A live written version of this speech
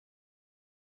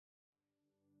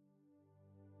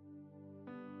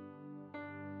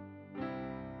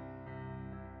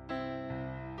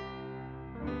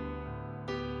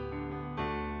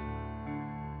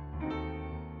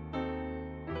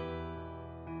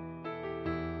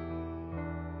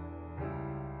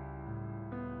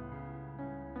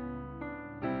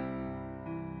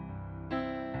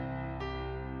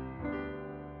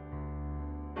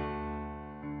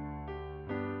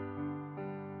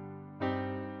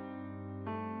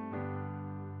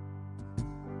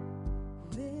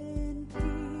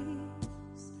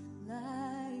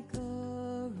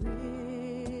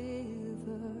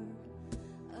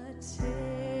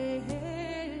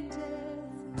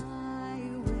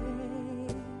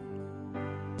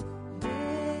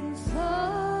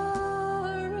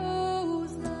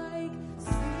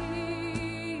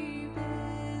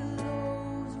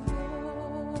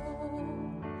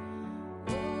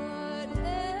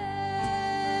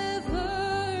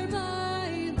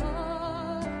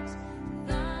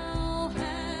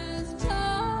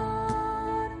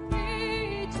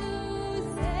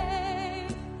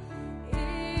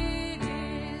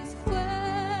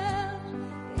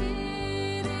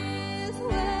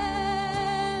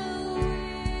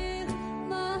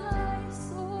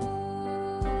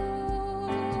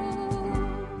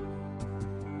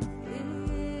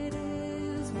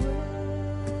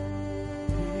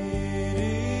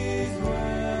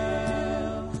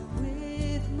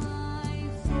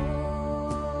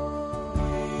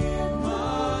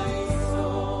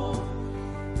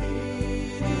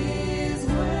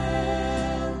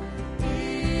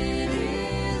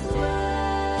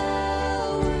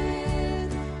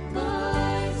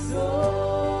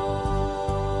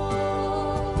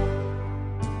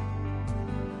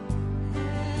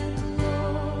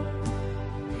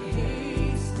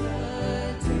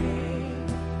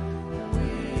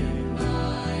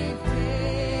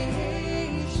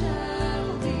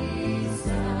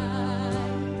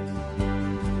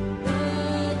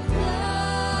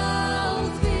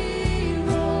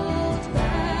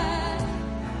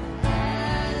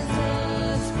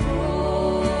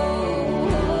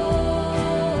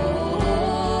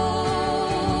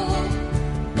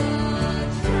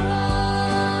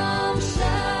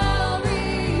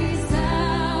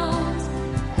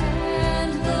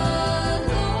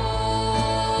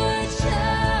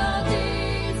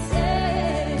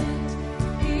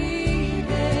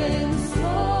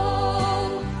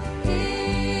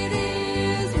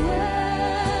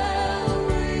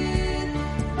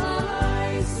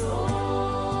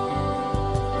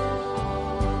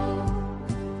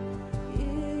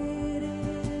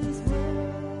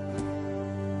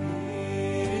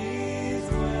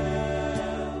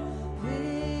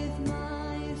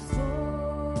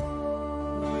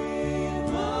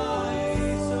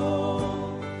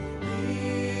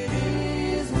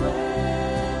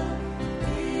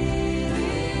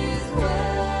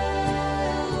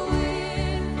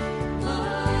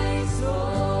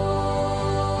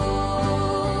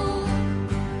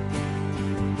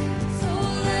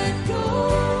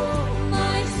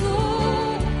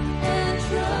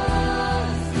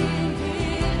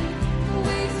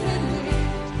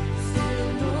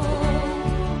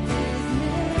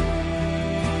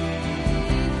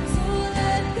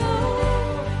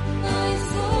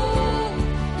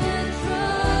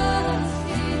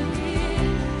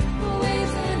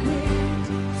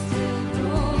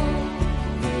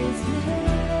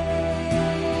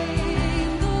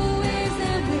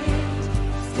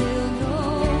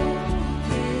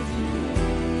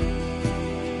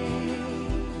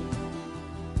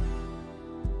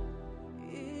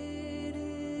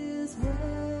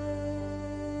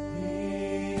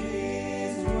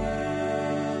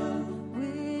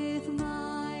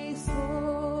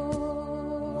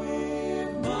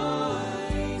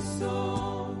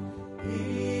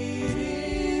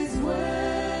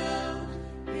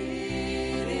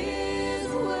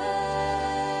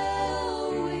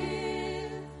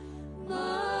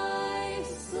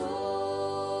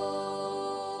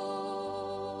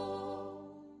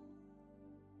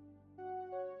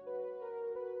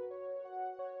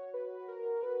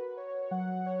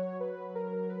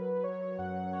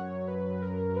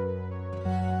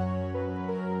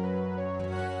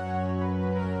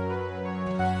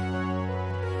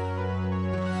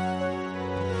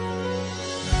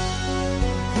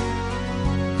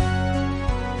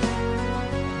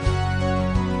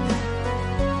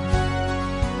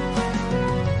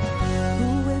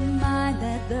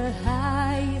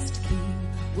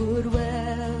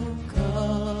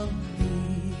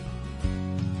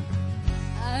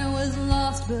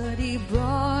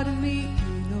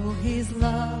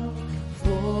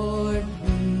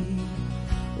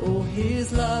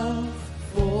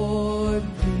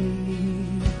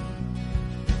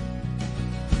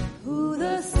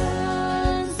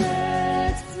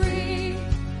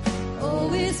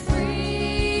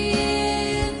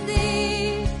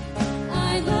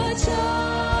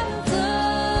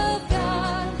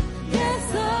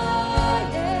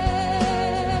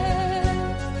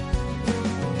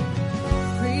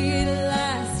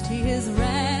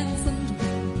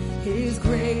His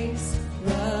grace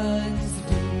runs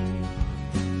deep.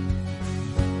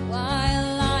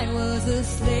 While I was a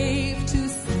slave to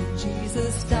sin,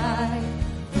 Jesus died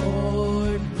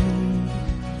for me.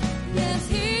 Yes,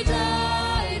 He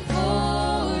died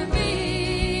for me.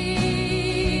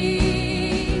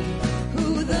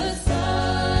 Who the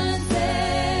Son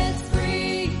sets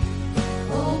free,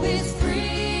 oh, is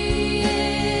free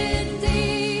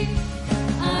indeed.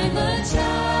 I'm a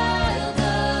child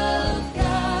of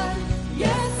God,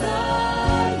 yes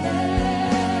I am.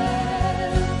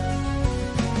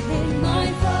 In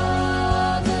my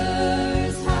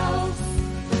Father's house,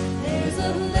 there's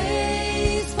a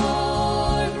place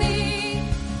for me.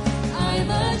 I'm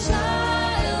a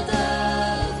child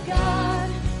of God,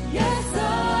 yes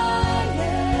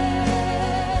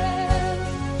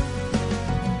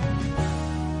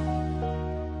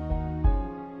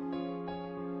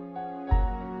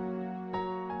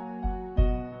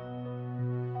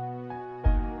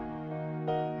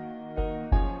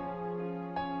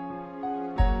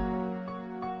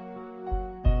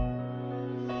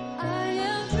I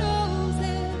am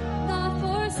chosen, not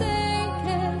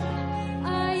forsaken.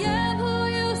 I am who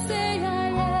you say I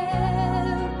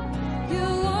am. You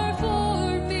are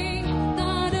for me,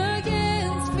 not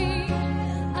against me.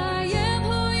 I am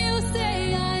who you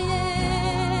say I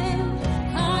am.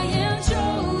 I am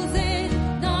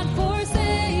chosen, not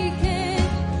forsaken.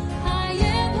 I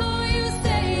am who you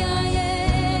say I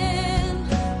am.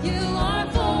 You are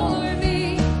for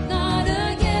me, not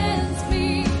against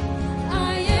me.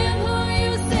 I am who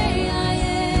you say I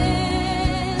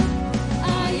am.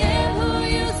 I am who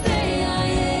you say I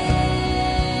am.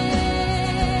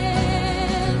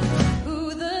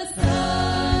 Who the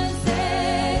Son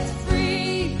sets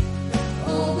free,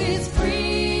 oh, is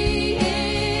free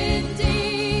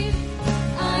indeed.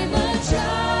 I'm a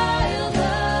child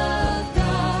of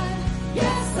God,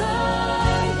 yes I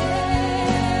am.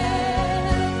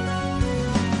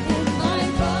 In my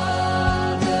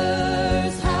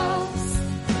Father's house,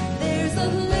 there's a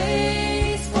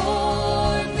place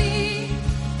for me.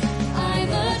 I'm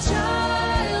a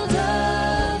child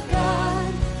of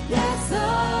God, yes I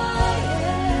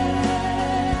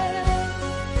am.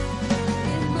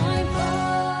 In my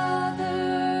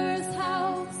Father's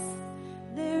house,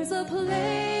 there's a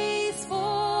place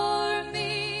for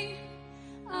me.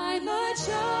 I'm a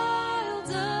child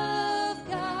of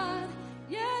God,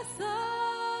 yes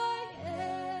I am.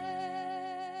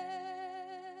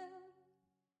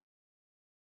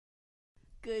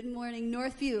 Good morning,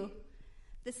 Northview.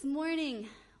 This morning,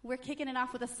 we're kicking it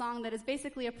off with a song that is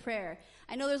basically a prayer.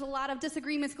 I know there's a lot of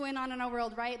disagreements going on in our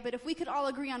world, right? But if we could all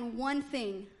agree on one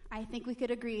thing, I think we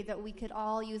could agree that we could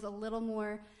all use a little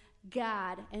more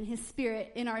God and His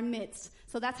Spirit in our midst.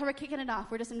 So that's how we're kicking it off.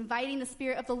 We're just inviting the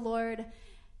Spirit of the Lord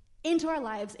into our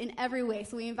lives in every way.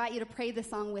 So we invite you to pray this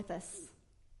song with us.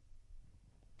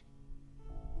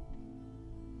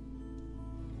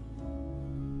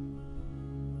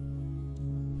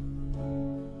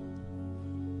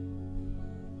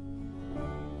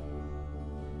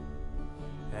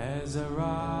 As I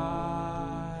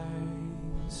rise,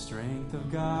 strength of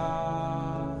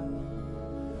God,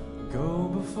 go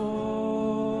before,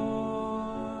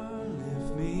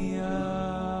 lift me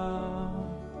up.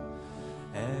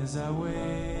 As I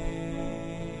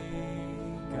wake,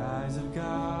 eyes of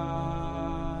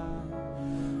God,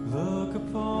 look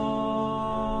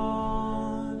upon,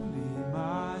 be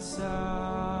my side.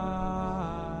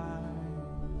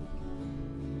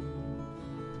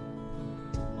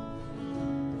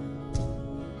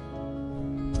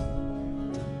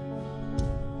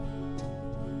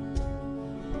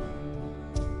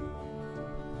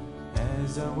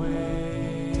 As I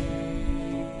wait,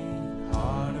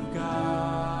 heart of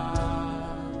God,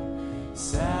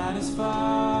 satisfy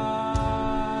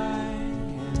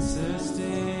and sustain.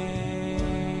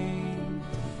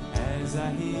 As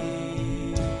I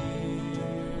hear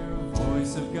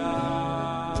voice of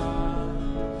God,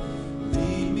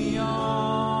 lead me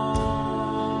on,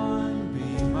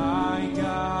 be my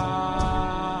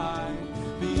guide,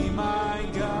 be my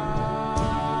guide.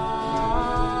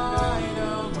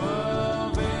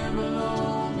 Above and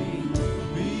below me,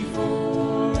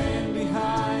 before and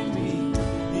behind me,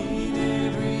 in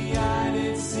every eye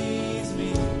that sees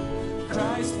me,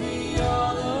 Christ be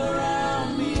all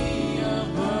around me.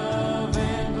 Above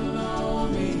and below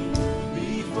me,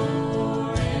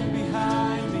 before and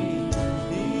behind me,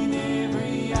 in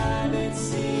every eye that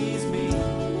sees me,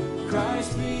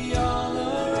 Christ be all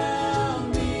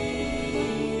around me.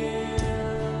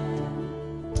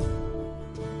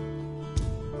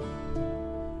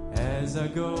 As I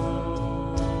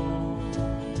go,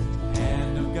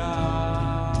 hand of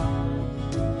God,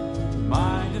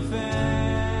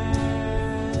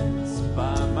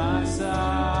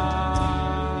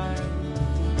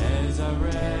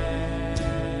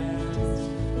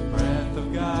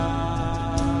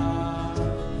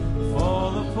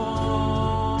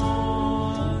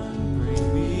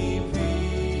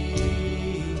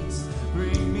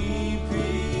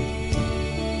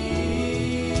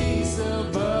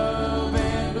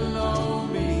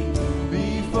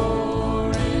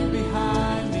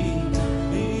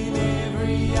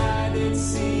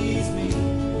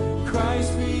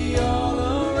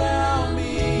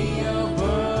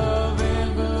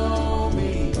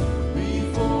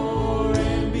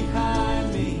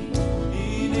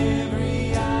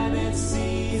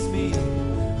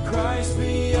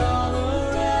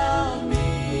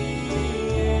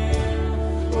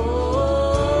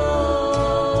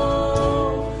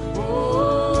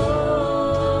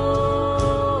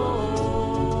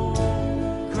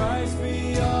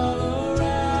 be all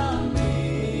around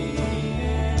me.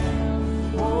 Yeah.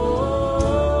 Oh,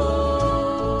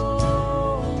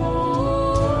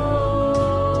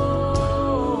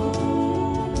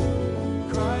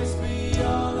 Christ be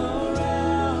all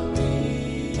around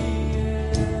me.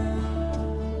 Yeah.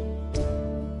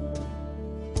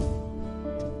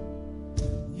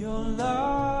 Your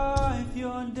life,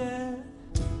 your death,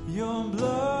 your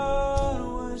blood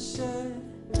was shed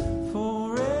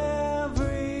for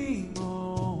every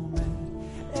moment,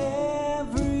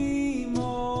 every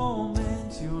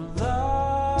moment. Your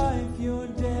life, your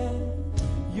death,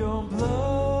 your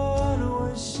blood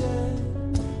was shed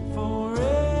for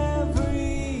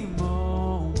every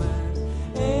moment,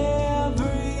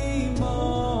 every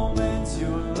moment.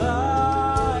 Your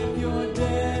life, your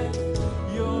death,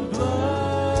 your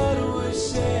blood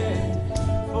was shed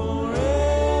for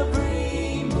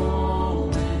every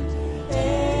moment,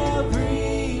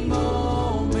 every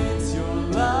moment. Your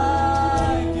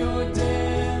life, your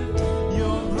death,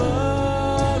 your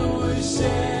blood was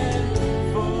shed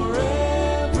for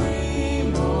every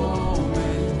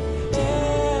moment,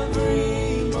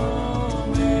 every moment.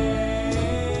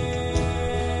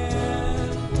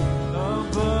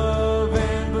 Above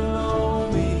and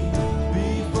below me,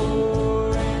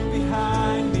 before and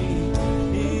behind me,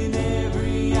 in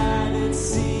every eye that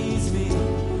sees me,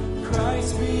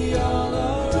 Christ be all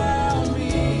around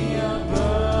me.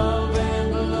 Above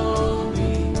and below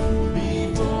me,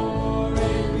 before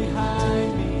and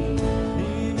behind me,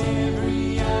 in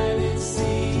every eye that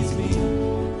sees me,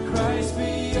 Christ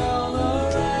be all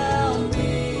around me.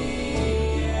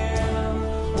 Yeah.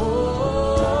 Oh,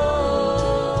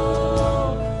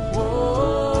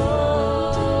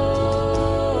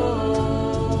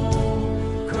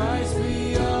 Christ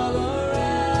be all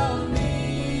around me.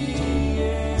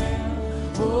 Yeah.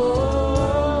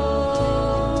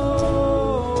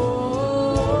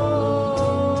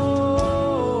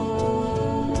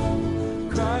 Oh,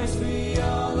 Christ be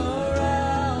all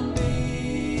around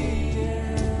me.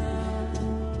 Yeah.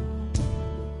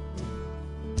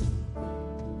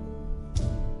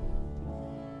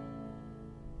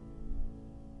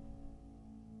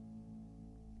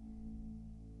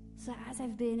 So as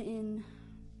I've been in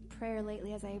prayer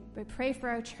lately, as I pray for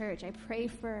our church, I pray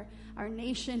for our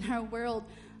nation, our world,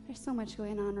 there's so much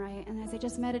going on, right? And as I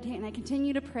just meditate and I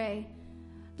continue to pray,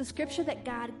 the scripture that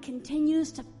God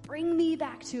continues to bring me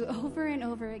back to over and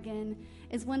over again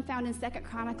is one found in 2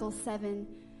 Chronicles 7.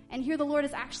 And here the Lord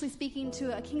is actually speaking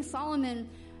to King Solomon,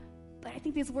 but I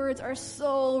think these words are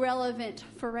so relevant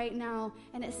for right now.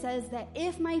 And it says that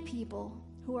if my people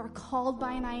who are called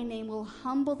by my name will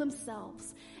humble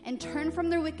themselves and turn from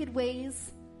their wicked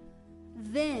ways,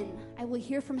 then I will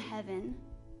hear from heaven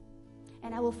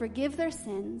and I will forgive their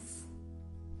sins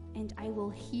and I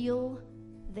will heal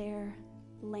their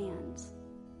land.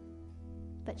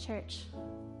 But church,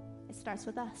 it starts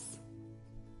with us.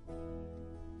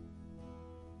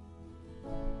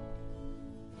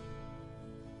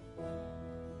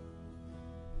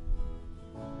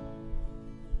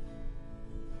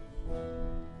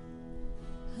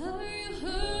 Are you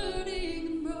hurting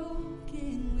and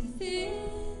broken within?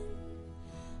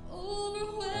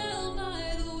 Overwhelmed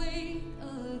by the weight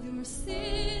of your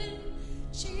sin?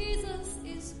 Jesus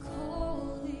is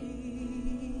calling.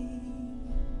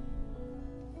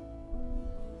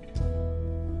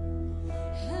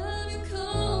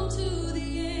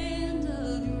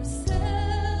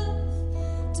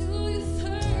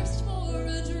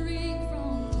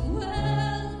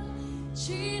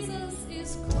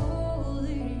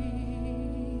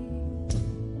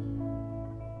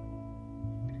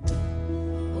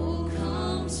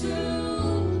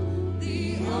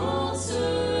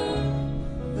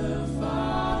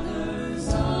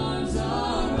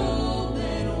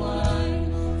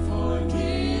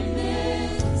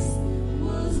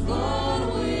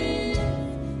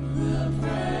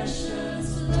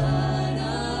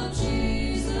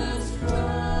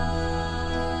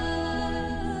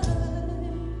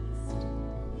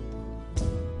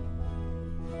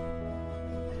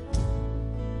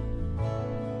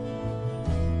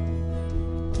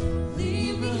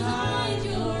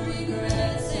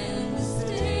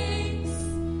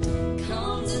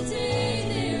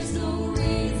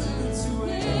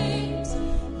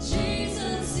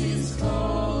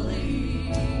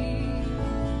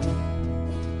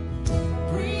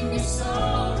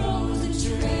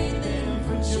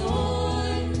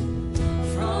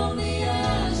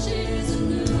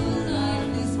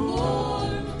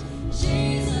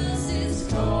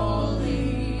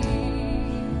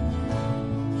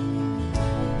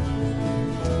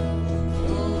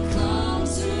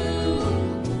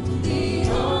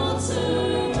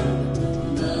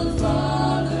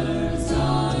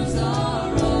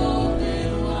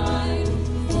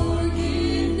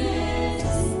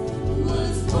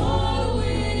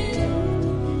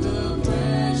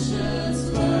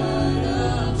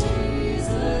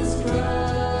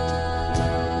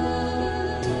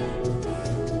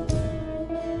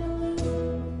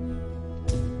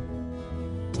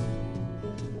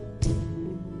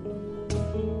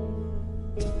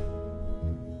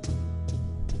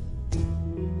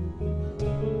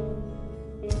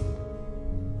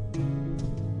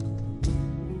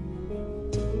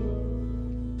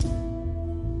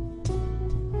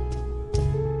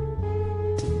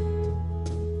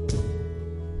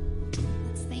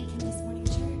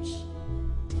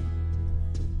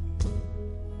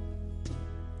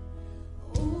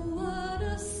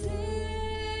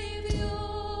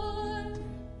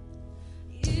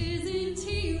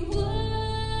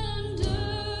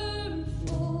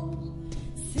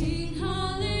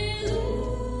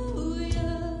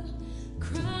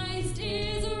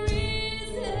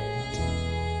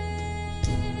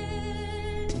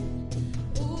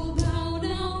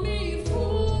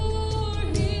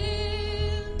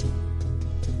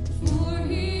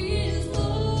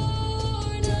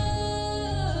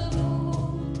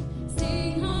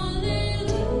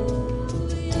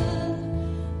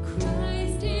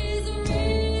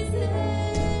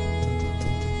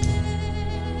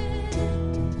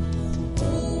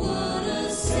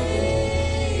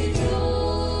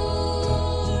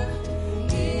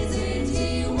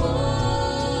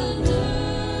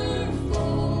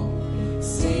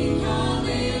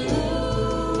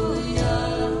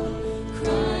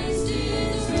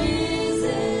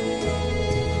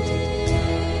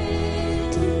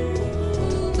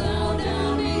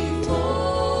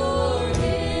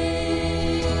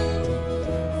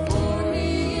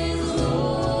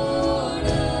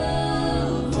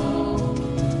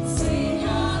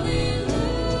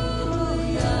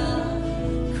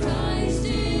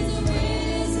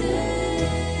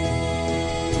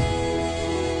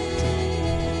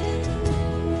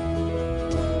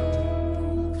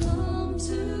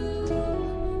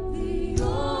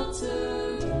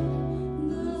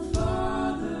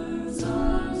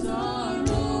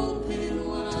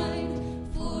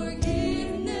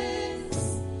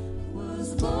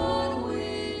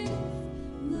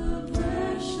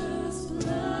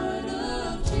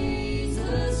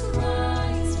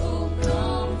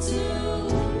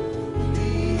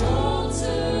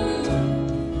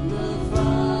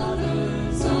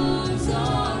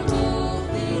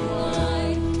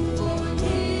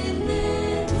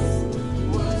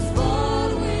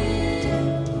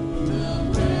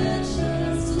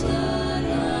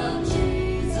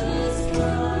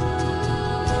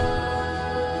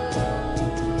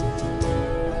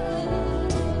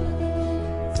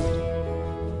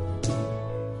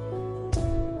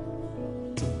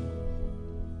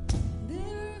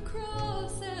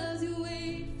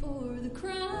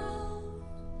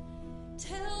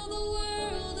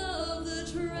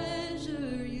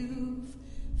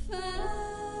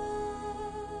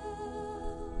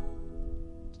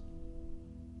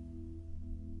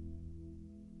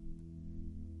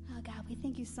 We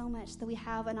thank you so much that we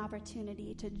have an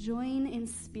opportunity to join in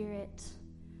spirit,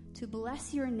 to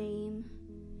bless your name,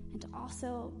 and to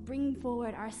also bring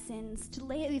forward our sins, to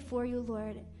lay it before you,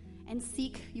 Lord, and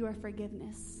seek your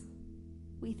forgiveness.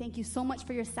 We thank you so much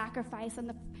for your sacrifice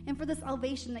and for the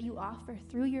salvation that you offer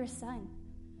through your Son.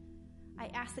 I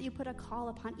ask that you put a call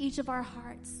upon each of our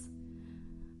hearts,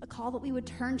 a call that we would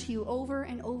turn to you over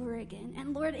and over again.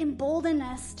 And Lord, embolden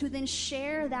us to then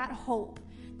share that hope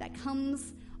that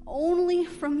comes only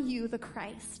from you, the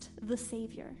Christ, the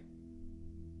Savior.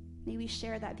 May we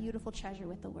share that beautiful treasure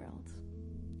with the world.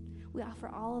 We offer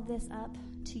all of this up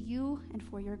to you and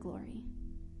for your glory.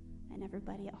 And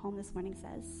everybody at home this morning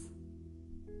says,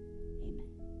 amen.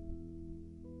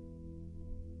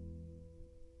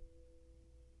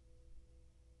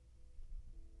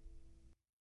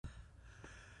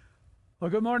 Well,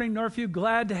 good morning, Northview.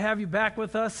 Glad to have you back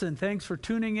with us, and thanks for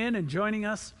tuning in and joining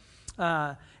us.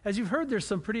 As you've heard, there's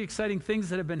some pretty exciting things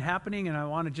that have been happening, and I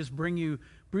want to just bring you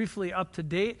briefly up to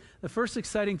date. The first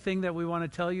exciting thing that we want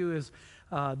to tell you is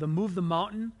the Move the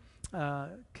Mountain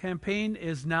campaign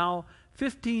is now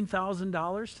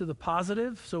 $15,000 to the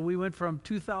positive. So we went from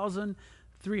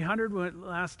 2,300 when it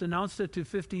last announced it to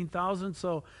 15,000.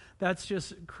 So that's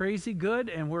just crazy good,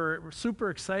 and we're super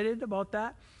excited about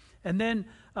that. And then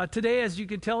today, as you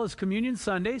can tell, is Communion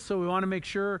Sunday, so we want to make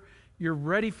sure you're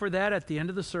ready for that at the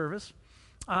end of the service.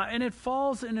 And it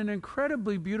falls in an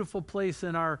incredibly beautiful place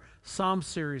in our Psalm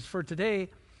series. For today,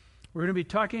 we're going to be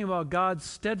talking about God's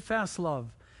steadfast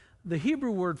love. The Hebrew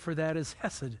word for that is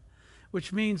hesed,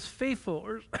 which means faithful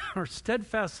or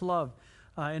steadfast love.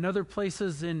 In other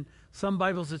places, in some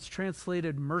Bibles, it's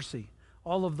translated mercy.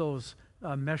 All of those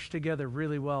mesh together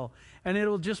really well. And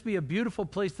it'll just be a beautiful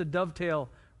place to dovetail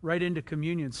right into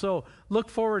communion. So look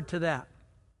forward to that.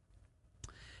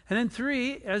 And then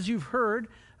 3, as you've heard,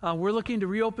 we're looking to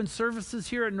reopen services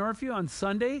here at Northview on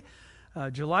Sunday,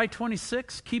 July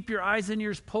 26th. Keep your eyes and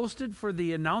ears posted for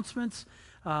the announcements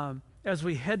as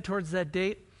we head towards that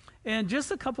date. And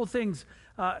just a couple things,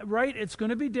 right? It's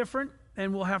going to be different,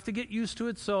 and we'll have to get used to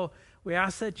it. So we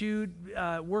ask that you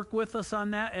work with us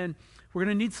on that. And we're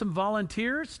going to need some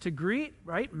volunteers to greet,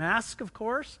 right? Mask, of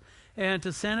course, and to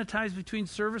sanitize between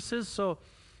services. So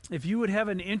if you would have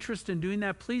an interest in doing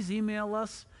that, please email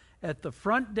us at the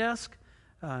front desk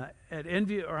front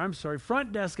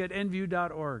desk at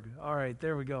nview.org. All right,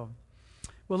 there we go.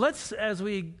 Well, as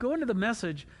we go into the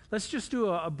message, let's just do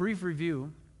a brief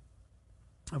review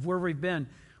of where we've been.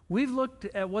 We've looked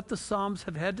at what the Psalms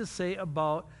have had to say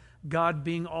about God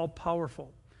being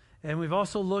all-powerful. And we've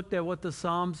also looked at what the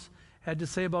Psalms had to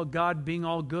say about God being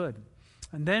all good.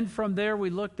 And then from there,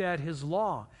 we looked at his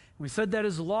law. We said that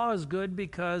his law is good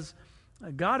because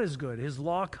God is good. His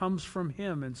law comes from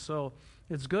him, and so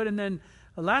it's good. And then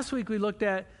last week, we looked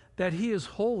at that he is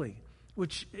holy,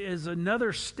 which is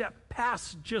another step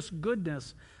past just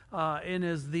goodness and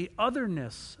is the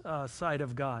otherness side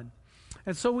of God.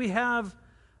 And so we have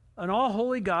an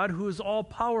all-holy God who is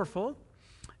all-powerful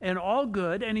and all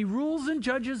good, and he rules and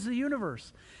judges the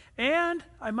universe. And,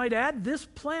 I might add, this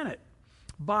planet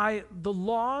by the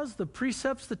laws, the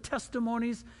precepts, the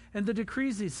testimonies, and the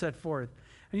decrees he set forth.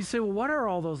 And you say, well, what are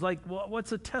all those? Like,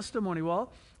 what's a testimony?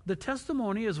 Well, the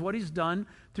testimony is what he's done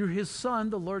through his Son,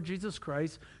 the Lord Jesus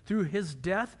Christ, through his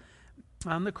death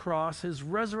on the cross, his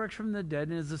resurrection from the dead,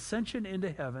 and his ascension into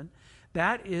heaven.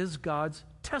 That is God's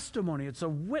testimony. It's a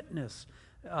witness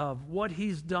of what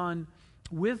he's done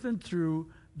with and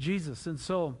through Jesus. And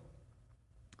so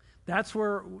that's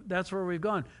where we've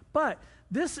gone. But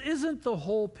this isn't the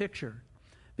whole picture,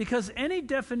 because any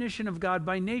definition of God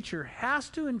by nature has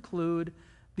to include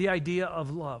the idea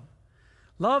of love.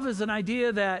 Love is an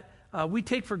idea that we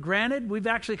take for granted. We've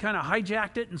actually kind of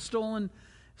hijacked it and stolen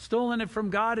it from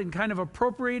God and kind of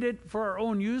appropriated it for our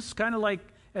own use, kind of like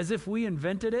as if we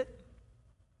invented it.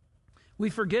 We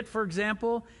forget, for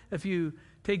example, if you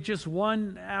take just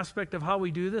one aspect of how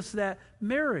we do this, that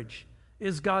marriage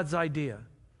is God's idea.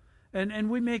 And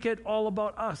we make it all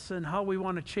about us and how we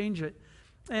want to change it.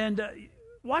 And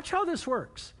watch how this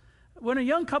works. When a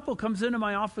young couple comes into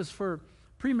my office for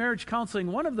pre-marriage counseling,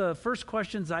 one of the first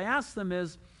questions I ask them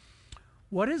is,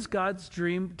 what is God's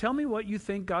dream? Tell me what you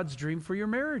think God's dream for your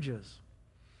marriage is.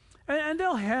 And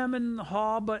they'll hem and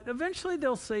haw, but eventually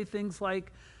they'll say things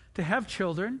like to have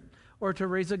children or to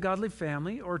raise a godly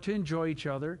family or to enjoy each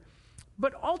other.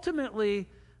 But ultimately,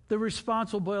 the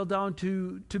response will boil down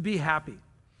to be happy.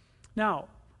 Now,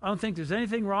 I don't think there's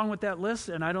anything wrong with that list,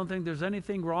 and I don't think there's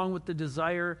anything wrong with the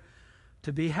desire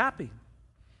to be happy.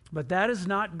 But that is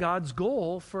not God's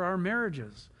goal for our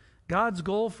marriages. God's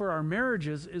goal for our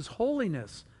marriages is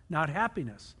holiness, not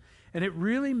happiness. And it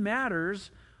really matters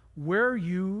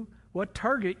what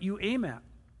target you aim at.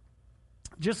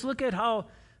 Just look at how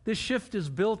this shift is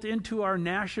built into our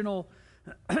national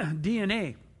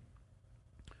DNA.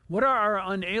 What are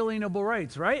our unalienable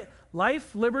rights, right?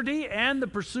 Life, liberty, and the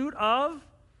pursuit of,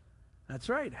 that's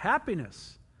right,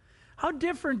 happiness. How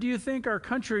different do you think our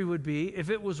country would be if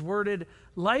it was worded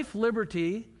life,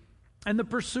 liberty, and the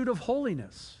pursuit of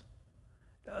holiness?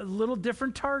 A little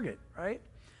different target, right?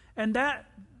 And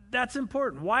that's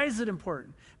important. Why is it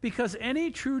important? Because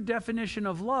any true definition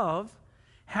of love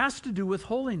has to do with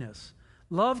holiness.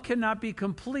 Love cannot be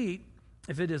complete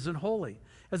if it isn't holy.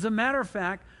 As a matter of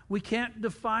fact, we can't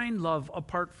define love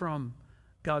apart from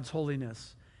God's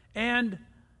holiness. And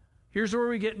here's where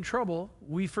we get in trouble.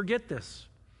 We forget this.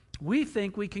 We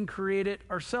think we can create it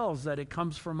ourselves, that it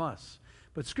comes from us.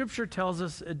 But Scripture tells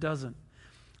us it doesn't.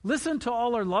 Listen to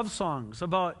all our love songs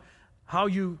about how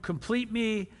you complete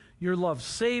me, your love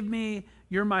saved me,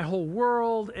 you're my whole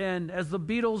world, and as the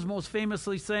Beatles most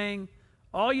famously sang,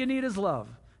 all you need is love.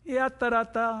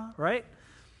 Ya-ta-da-ta, right?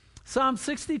 Psalm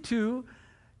 62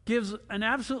 gives an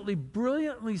absolutely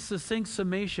brilliantly succinct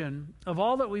summation of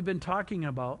all that we've been talking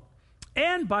about.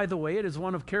 And, by the way, it is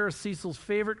one of Kara Cecil's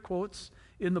favorite quotes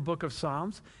in the book of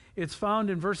Psalms. It's found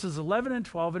in verses 11 and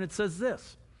 12, and it says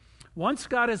this: "Once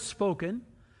God has spoken,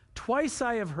 twice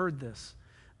I have heard this,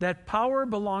 that power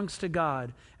belongs to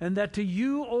God, and that to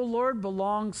you, O Lord,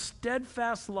 belongs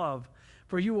steadfast love,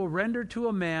 for you will render to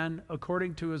a man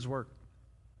according to his work."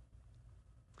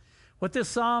 What this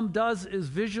psalm does is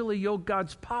visually yoke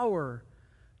God's power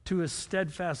to his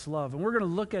steadfast love. And we're going to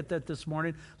look at that this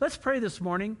morning. Let's pray this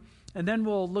morning, and then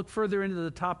we'll look further into the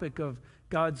topic of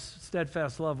God's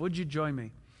steadfast love. Would you join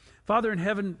me? Father in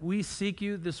heaven, we seek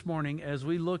you this morning as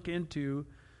we look into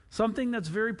something that's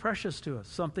very precious to us,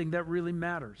 something that really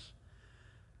matters.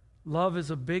 Love is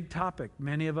a big topic.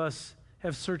 Many of us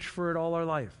have searched for it all our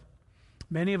life.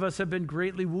 Many of us have been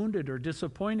greatly wounded or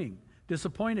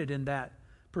disappointed in that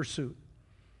pursuit.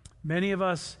 Many of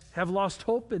us have lost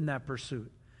hope in that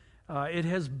pursuit. It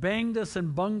has banged us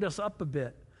and bunged us up a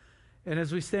bit. And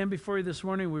as we stand before you this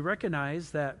morning, we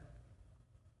recognize that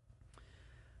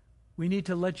we need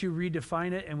to let you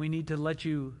redefine it, and we need to let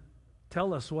you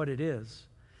tell us what it is.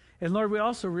 And Lord, we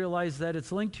also realize that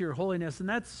it's linked to your holiness, and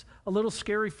that's a little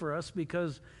scary for us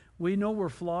because we know we're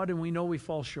flawed and we know we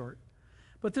fall short.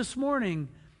 But this morning,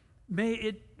 may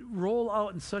it roll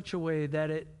out in such a way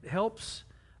that it helps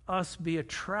us be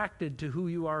attracted to who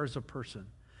you are as a person.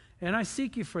 And I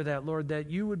seek you for that, Lord, that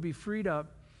you would be freed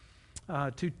up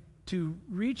to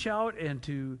reach out and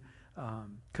to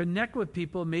connect with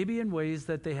people, maybe in ways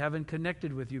that they haven't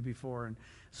connected with you before. And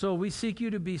so we seek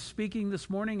you to be speaking this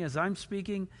morning as I'm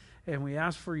speaking, and we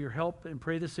ask for your help and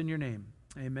pray this in your name.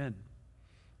 Amen.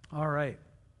 All right.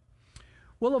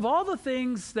 Well, of all the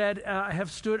things that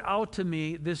have stood out to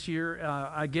me this year,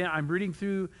 again, I'm reading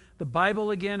through the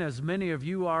Bible again, as many of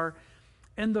you are,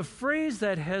 and the phrase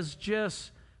that has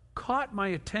just caught my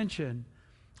attention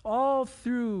all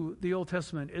through the Old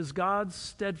Testament is God's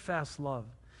steadfast love.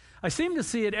 I seem to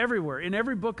see it everywhere, in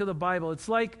every book of the Bible. It's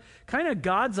like kind of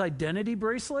God's identity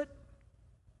bracelet.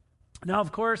 Now,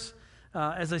 of course,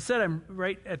 as I said, I'm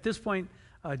right at this point,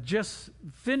 just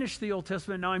finished the Old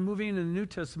Testament. Now I'm moving into the New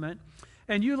Testament.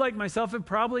 And you, like myself, have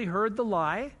probably heard the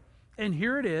lie, and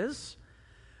here it is.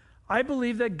 I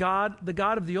believe that God, the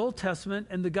God of the Old Testament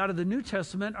and the God of the New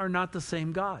Testament, are not the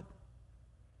same God.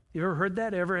 You ever heard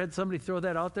that? Ever had somebody throw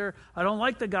that out there? I don't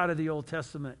like the God of the Old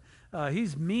Testament.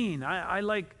 He's mean. I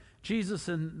like Jesus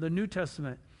in the New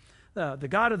Testament. The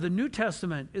God of the New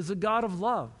Testament is a God of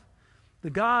love. The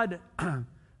God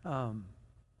of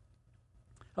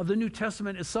the New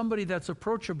Testament is somebody that's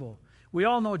approachable. We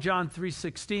all know John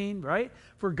 3:16, right?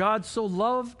 For God so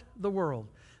loved the world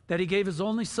that he gave his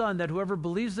only Son, that whoever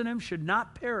believes in him should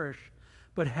not perish,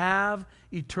 but have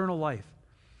eternal life.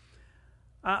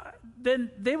 Then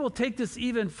they will take this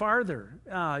even farther.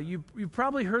 You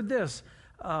probably heard this.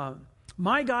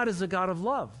 My God is a God of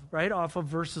love, right? Off of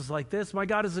verses like this. My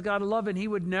God is a God of love, and he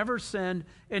would never send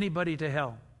anybody to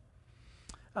hell.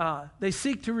 They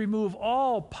seek to remove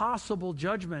all possible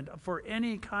judgment for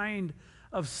any kind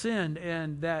of sin,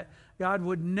 and that God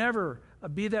would never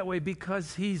be that way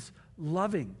because he's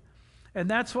loving. And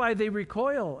that's why they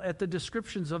recoil at the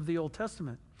descriptions of the Old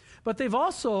Testament. But they've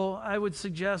also, I would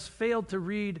suggest, failed to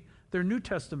read their New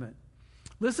Testament.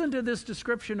 Listen to this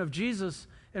description of Jesus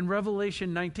in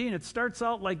Revelation 19. It starts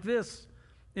out like this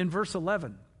in verse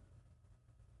 11.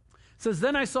 It says,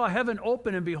 "Then I saw heaven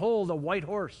open, and behold, a white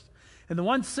horse. And the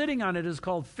one sitting on it is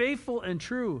called Faithful and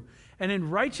True. And in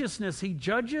righteousness he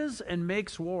judges and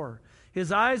makes war.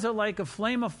 His eyes are like a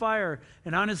flame of fire,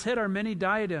 and on his head are many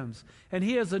diadems. And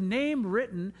he has a name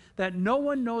written that no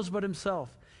one knows but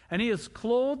himself. And he is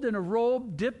clothed in a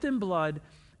robe dipped in blood,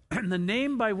 and the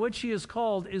name by which he is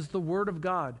called is the Word of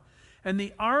God. And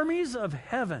the armies of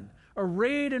heaven,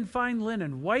 arrayed in fine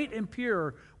linen, white and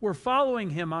pure, were following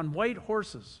him on white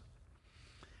horses.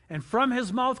 And from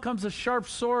his mouth comes a sharp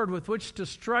sword with which to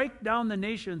strike down the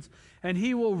nations, and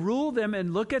he will rule them.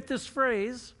 And look at this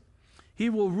phrase. He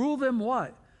will rule them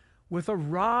what? With a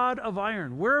rod of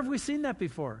iron. Where have we seen that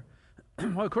before?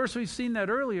 Well, of course, we've seen that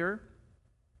earlier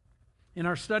in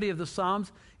our study of the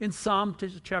Psalms, in Psalm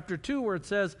chapter 2, where it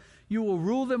says, you will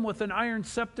rule them with an iron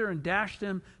scepter and dash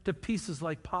them to pieces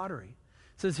like pottery.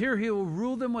 It says here, he will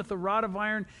rule them with a rod of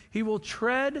iron. He will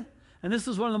tread, and this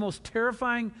is one of the most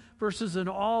terrifying verses in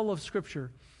all of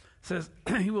Scripture. It says,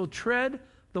 he will tread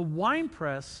the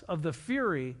winepress of the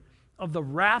fury of the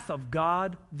wrath of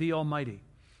God the Almighty.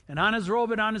 And on his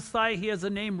robe and on his thigh he has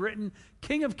a name written,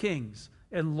 King of Kings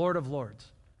and Lord of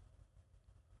Lords.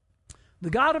 The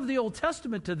God of the Old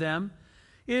Testament to them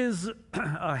is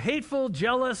a hateful,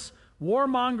 jealous,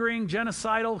 warmongering,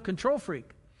 genocidal control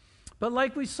freak. But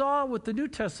like we saw with the New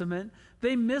Testament,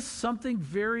 they miss something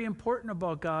very important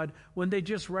about God when they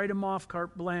just write him off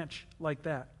carte blanche like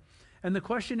that. And the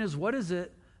question is, what is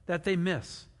it that they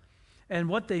miss? And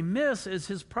what they miss is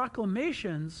his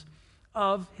proclamations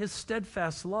of his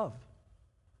steadfast love.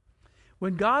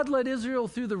 When God led Israel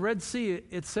through the Red Sea,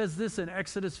 it says this in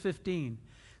Exodus 15.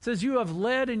 It says, you have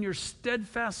led in your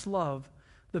steadfast love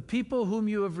the people whom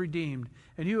you have redeemed,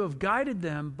 and you have guided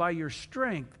them by your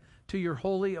strength to your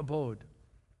holy abode.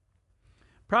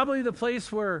 Probably the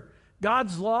place where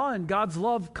God's law and God's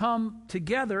love come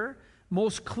together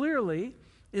most clearly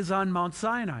is on Mount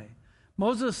Sinai.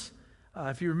 Moses,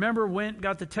 if you remember,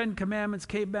 got the 10 Commandments,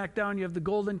 came back down. You have the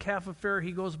golden calf affair.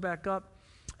 He goes back up.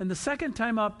 And the second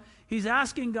time up, he's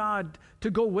asking God to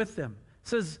go with them.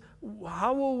 Says,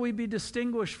 how will we be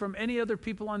distinguished from any other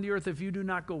people on the earth if you do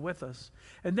not go with us?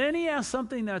 And then he asks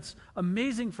something that's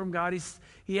amazing from God.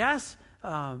 He asks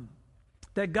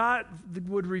that God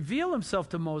would reveal himself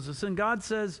to Moses. And God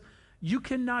says, you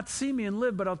cannot see me and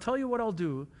live, but I'll tell you what I'll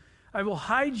do. I will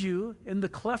hide you in the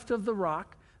cleft of the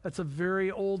rock. That's a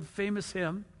very old, famous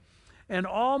hymn. And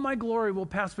all my glory will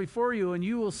pass before you, and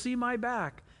you will see my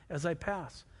back as I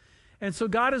pass. And so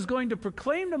God is going to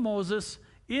proclaim to Moses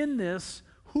in this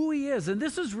who he is. And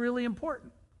this is really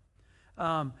important.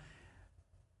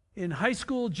 In high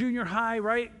school, junior high,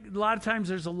 right? A lot of times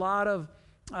there's a lot of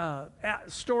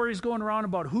stories going around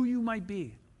about who you might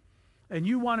be. And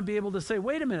you want to be able to say,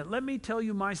 wait a minute, let me tell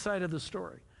you my side of the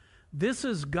story. This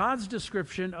is God's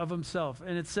description of himself.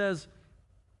 And it says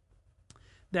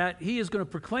that he is going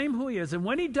to proclaim who he is. And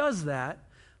when he does that,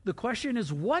 the question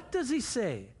is, what does he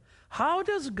say? How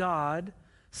does God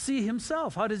see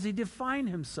himself? How does he define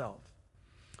himself?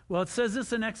 Well, it says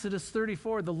this in Exodus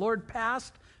 34. The Lord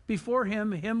passed before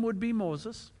him would be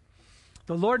Moses.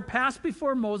 The Lord passed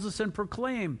before Moses and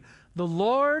proclaimed, the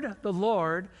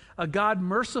Lord, a God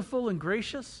merciful and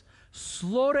gracious,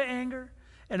 slow to anger,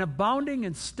 and abounding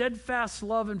in steadfast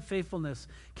love and faithfulness,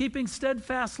 keeping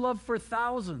steadfast love for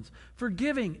thousands,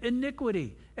 forgiving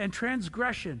iniquity and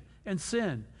transgression and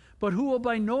sin, but who will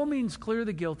by no means clear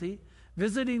the guilty,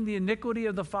 visiting the iniquity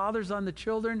of the fathers on the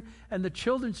children and the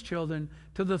children's children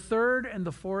to the third and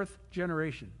the fourth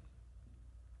generation.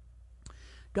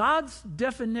 God's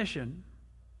definition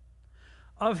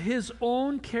of his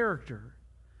own character,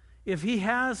 if he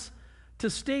has to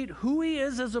state who he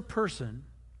is as a person,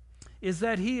 is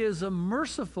that he is a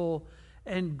merciful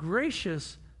and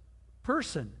gracious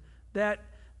person. That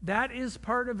is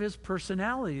part of his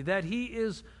personality, that he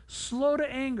is slow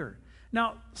to anger.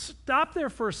 Now, stop there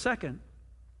for a second.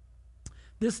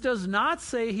 This does not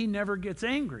say he never gets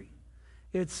angry.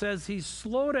 It says he's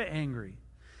slow to angry.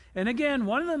 And again,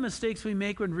 one of the mistakes we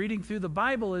make when reading through the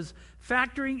Bible is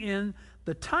factoring in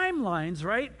the timelines,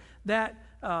 right? That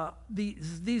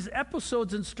these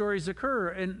episodes and stories occur.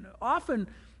 And often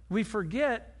we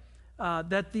forget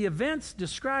that the events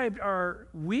described are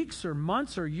weeks or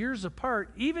months or years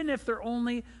apart, even if they're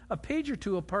only a page or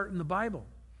two apart in the Bible.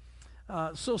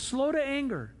 So slow to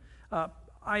anger.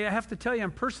 I have to tell you,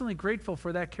 I'm personally grateful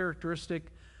for that characteristic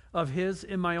of his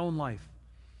in my own life.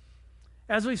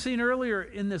 As we've seen earlier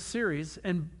in this series,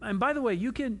 and by the way,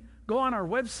 you can go on our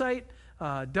website,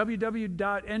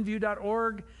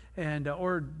 www.nview.org,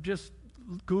 or just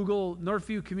Google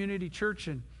Northview Community Church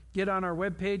and get on our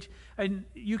webpage. And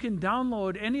you can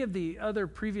download any of the other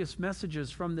previous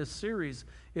messages from this series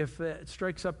if it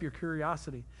strikes up your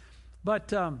curiosity.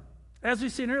 But as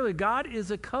we've seen earlier, God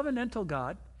is a covenantal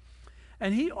God.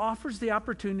 And he offers the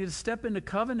opportunity to step into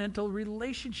covenantal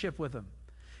relationship with him.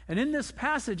 And in this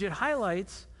passage, it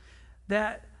highlights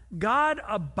that God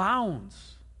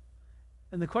abounds.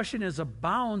 And the question is,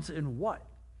 abounds in what?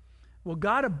 Well,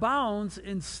 God abounds,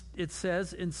 it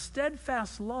says, in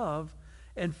steadfast love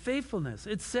and faithfulness.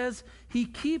 It says he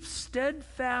keeps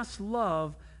steadfast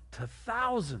love to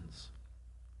thousands.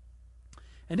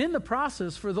 And in the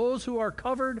process, for those who are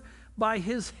covered by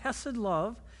his hesed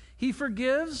love, he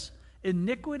forgives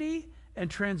iniquity and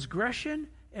transgression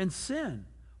and sin.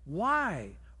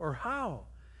 Why or how?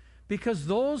 Because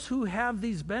those who have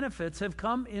these benefits have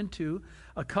come into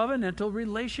a covenantal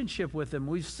relationship with him.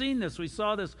 We've seen this. We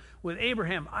saw this with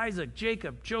Abraham, Isaac,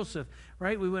 Jacob, Joseph,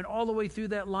 right? We went all the way through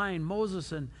that line,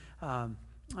 Moses and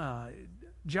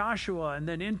Joshua, and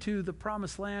then into the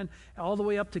promised land, all the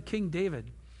way up to King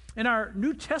David. In our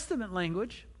New Testament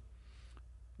language,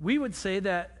 we would say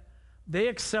that they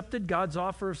accepted God's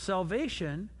offer of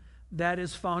salvation that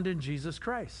is found in Jesus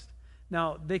Christ.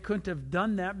 Now, they couldn't have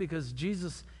done that because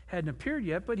Jesus hadn't appeared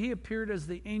yet, but he appeared as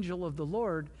the angel of the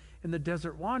Lord in the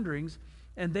desert wanderings,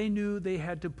 and they knew they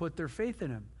had to put their faith in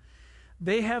him.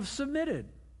 They have submitted.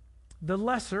 The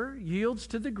lesser yields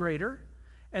to the greater,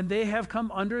 and they have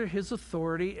come under his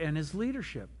authority and his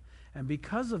leadership. And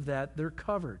because of that, they're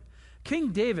covered. King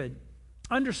David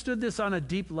understood this on a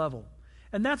deep level.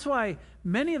 And that's why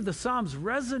many of the Psalms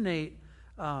resonate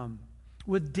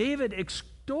with David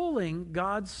extolling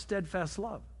God's steadfast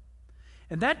love.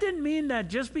 And that didn't mean that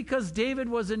just because David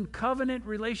was in covenant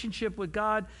relationship with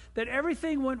God, that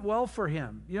everything went well for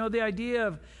him. You know, the idea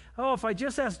of, oh, if I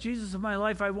just ask Jesus in my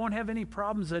life, I won't have any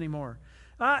problems anymore.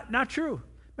 Not true.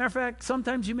 Matter of fact,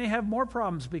 sometimes you may have more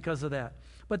problems because of that.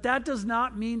 But that does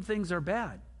not mean things are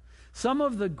bad. Some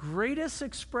of the greatest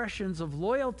expressions of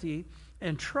loyalty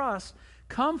and trust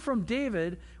come from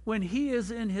David when he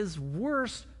is in his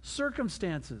worst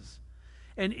circumstances.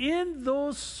 And in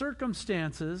those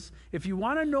circumstances, if you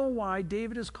want to know why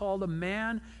David is called a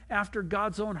man after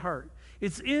God's own heart,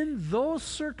 it's in those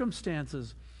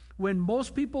circumstances when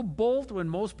most people bolt, when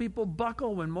most people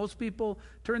buckle, when most people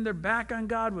turn their back on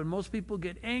God, when most people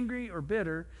get angry or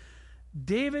bitter.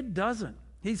 David doesn't.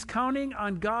 He's counting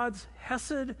on God's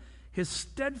hesed, his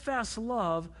steadfast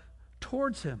love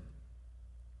towards him.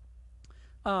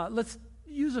 Let's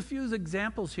use a few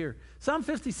examples here. Psalm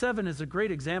 57 is a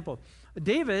great example.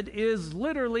 David is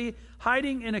literally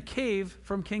hiding in a cave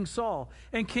from King Saul.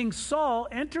 And King Saul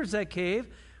enters that cave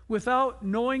without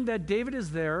knowing that David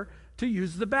is there to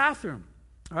use the bathroom.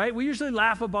 All right? We usually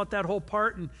laugh about that whole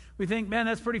part, and we think, man,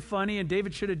 that's pretty funny, and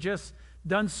David should have just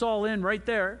done Saul in right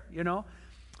there, you know.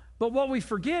 But what we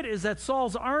forget is that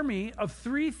Saul's army of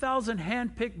 3,000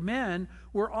 handpicked men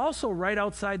were also right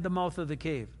outside the mouth of the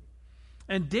cave.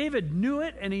 And David knew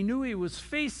it, and he knew he was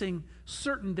facing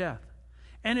certain death.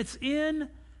 And it's in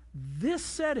this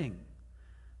setting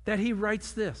that he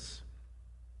writes this.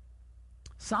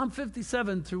 Psalm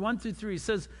 57 through 1 through 3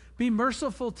 says, "Be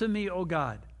merciful to me, O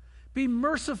God. Be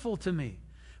merciful to me.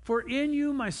 For in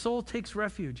you my soul takes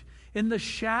refuge. In the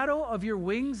shadow of your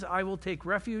wings I will take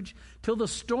refuge till the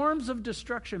storms of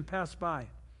destruction pass by.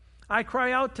 I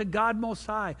cry out to God Most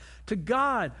High, to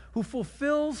God who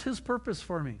fulfills his purpose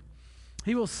for me.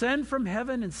 He will send from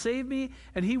heaven and save me,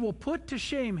 and he will put to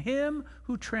shame him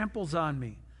who tramples on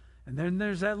me." And then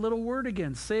there's that little word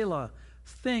again, Selah.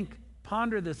 Think,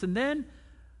 ponder this. And then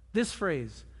this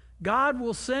phrase, God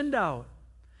will send out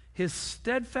his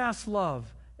steadfast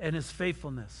love and his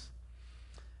faithfulness.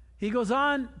 He goes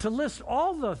on to list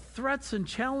all the threats and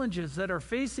challenges that are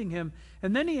facing him,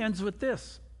 and then he ends with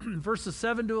this, verses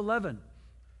 7 to 11.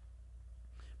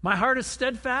 My heart is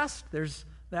steadfast. There's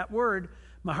that word.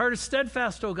 My heart is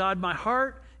steadfast, O God. My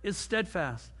heart is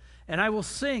steadfast. And I will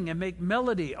sing and make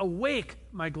melody. Awake,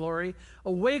 my glory.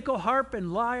 Awake, O harp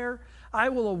and lyre. I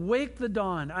will awake the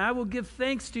dawn. I will give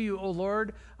thanks to you, O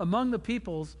Lord, among the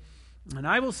peoples. And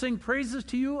I will sing praises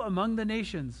to you among the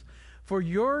nations. For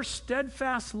your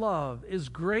steadfast love is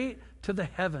great to the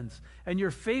heavens, and your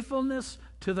faithfulness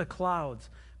to the clouds.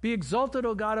 Be exalted,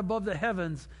 O God, above the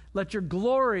heavens. Let your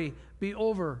glory be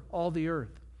over all the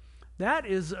earth. That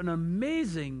is an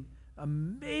amazing,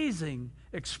 amazing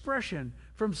expression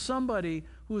from somebody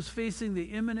who is facing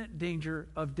the imminent danger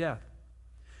of death.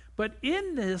 But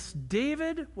in this,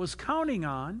 David was counting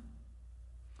on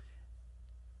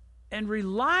and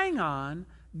relying on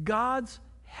God's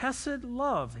hesed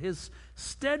love, his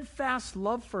steadfast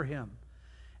love for him.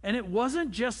 And it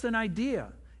wasn't just an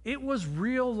idea. It was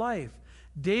real life.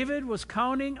 David was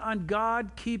counting on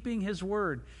God keeping his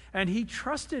word, and he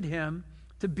trusted him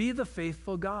to be the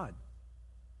faithful God.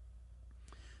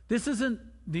 This isn't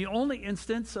the only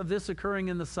instance of this occurring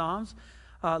in the Psalms.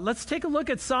 Let's take a look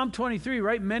at Psalm 23,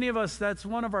 right? Many of us, that's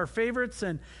one of our favorites,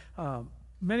 and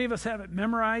many of us have it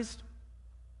memorized.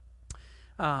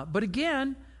 But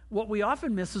again, what we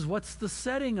often miss is what's the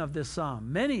setting of this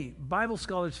psalm. Many Bible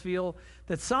scholars feel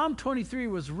that Psalm 23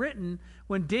 was written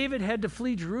when David had to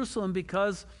flee Jerusalem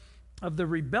because of the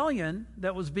rebellion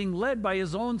that was being led by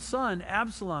his own son,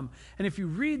 Absalom. And if you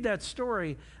read that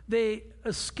story, they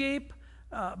escape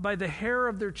by the hair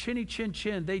of their chinny chin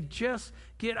chin. They just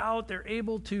get out. They're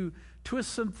able to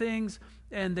twist some things,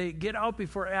 and they get out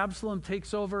before Absalom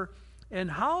takes over.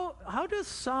 And how does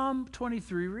Psalm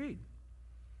 23 read?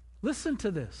 Listen to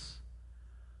this.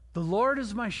 The Lord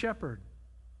is my shepherd.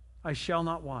 I shall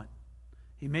not want.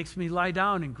 He makes me lie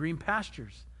down in green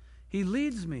pastures. He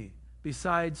leads me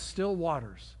beside still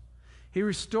waters. He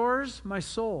restores my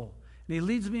soul, and he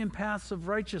leads me in paths of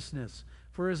righteousness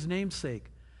for his name's sake.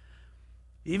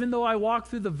 Even though I walk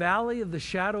through the valley of the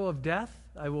shadow of death,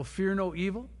 I will fear no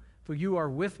evil, for you are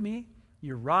with me.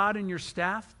 Your rod and your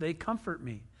staff, they comfort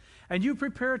me. And you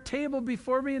prepare a table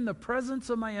before me in the presence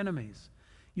of my enemies.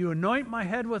 You anoint my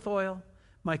head with oil.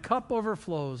 My cup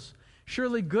overflows.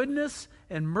 Surely goodness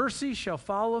and mercy shall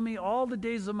follow me all the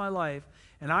days of my life,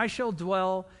 and I shall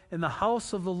dwell in the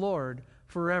house of the Lord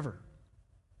forever.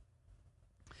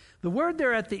 The word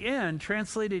there at the end,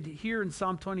 translated here in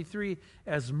Psalm 23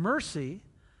 as mercy,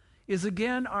 is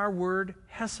again our word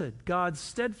hesed, God's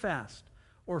steadfast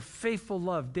or faithful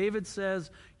love. David says,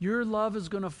 your love is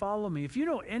going to follow me. If you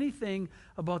know anything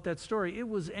about that story, it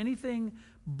was anything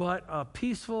but a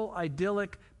peaceful,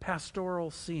 idyllic, pastoral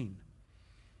scene.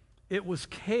 It was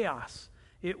chaos.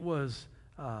 It was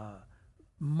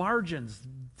margins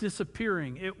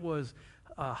disappearing. It was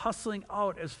hustling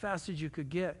out as fast as you could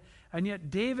get. And yet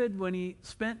David, when he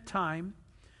spent time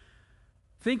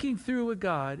thinking through with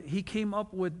God, he came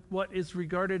up with what is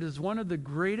regarded as one of the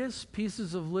greatest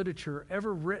pieces of literature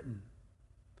ever written.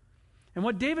 And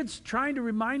what David's trying to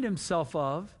remind himself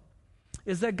of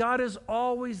is that God is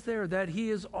always there, that he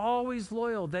is always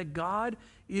loyal, that God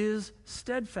is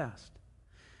steadfast.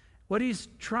 What he's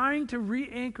trying to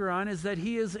re-anchor on is that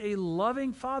he is a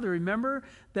loving father. Remember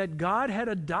that God had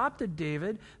adopted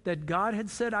David, that God had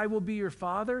said, I will be your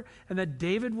father, and that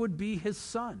David would be his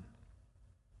son.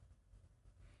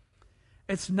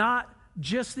 It's not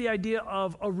just the idea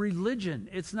of a religion.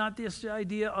 It's not just the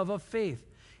idea of a faith.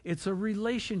 It's a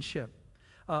relationship,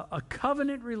 a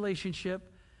covenant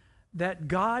relationship that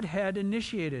God had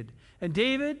initiated. And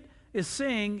David is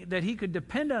saying that he could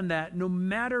depend on that no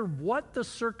matter what the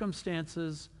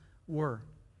circumstances were.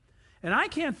 And I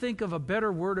can't think of a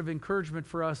better word of encouragement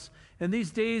for us in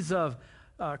these days of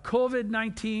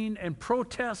COVID-19 and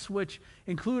protests, which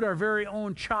include our very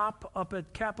own CHOP up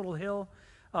at Capitol Hill,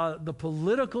 the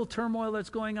political turmoil that's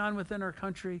going on within our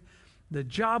country, the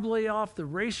job layoff, the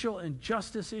racial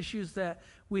injustice issues that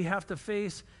we have to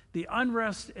face, the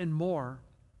unrest and more.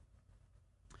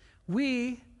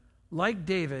 We, like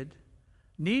David,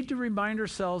 need to remind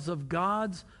ourselves of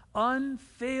God's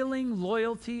unfailing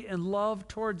loyalty and love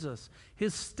towards us,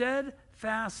 his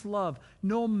steadfast love,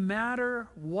 no matter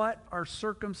what our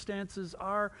circumstances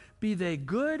are, be they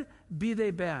good, be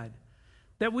they bad,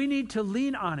 that we need to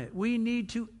lean on it. We need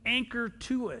to anchor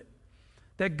to it.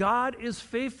 That God is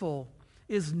faithful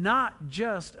is not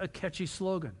just a catchy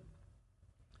slogan.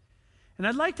 And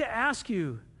I'd like to ask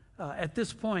you at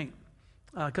this point,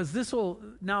 because this will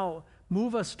now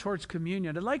move us towards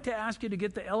communion. I'd like to ask you to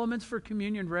get the elements for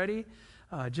communion ready.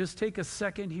 Just take a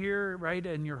second here, right,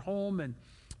 in your home and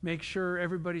make sure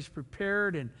everybody's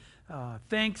prepared. And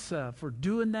thanks for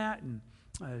doing that and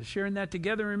sharing that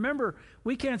together. Remember,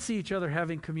 we can't see each other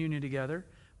having communion together,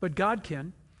 but God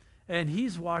can. And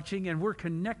he's watching, and we're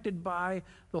connected by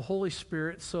the Holy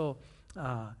Spirit. So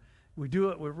we do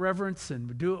it with reverence and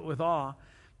we do it with awe.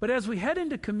 But as we head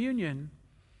into communion,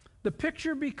 the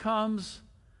picture becomes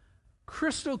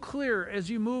crystal clear as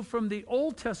you move from the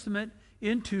Old Testament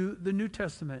into the New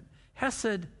Testament.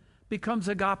 Hesed becomes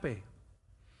agape.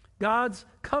 God's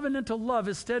covenantal love,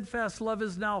 his steadfast love,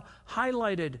 is now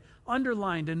highlighted,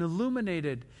 underlined, and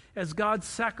illuminated as God's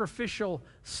sacrificial,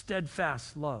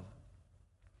 steadfast love.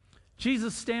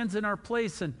 Jesus stands in our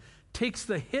place and takes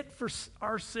the hit for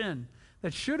our sin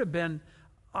that should have been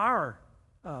our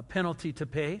penalty to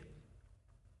pay.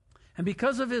 And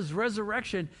because of his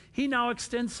resurrection, he now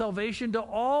extends salvation to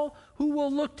all who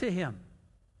will look to him,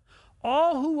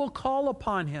 all who will call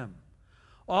upon him,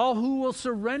 all who will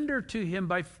surrender to him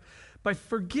by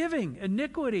forgiving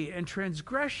iniquity and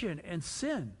transgression and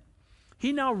sin.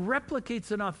 He now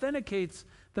replicates and authenticates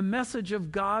the message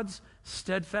of God's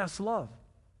steadfast love.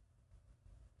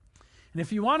 And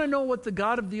if you want to know what the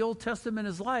God of the Old Testament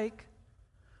is like,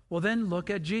 well, then look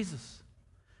at Jesus.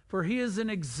 For he is an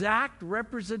exact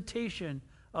representation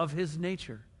of his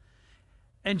nature.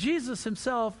 And Jesus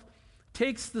himself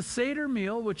takes the Seder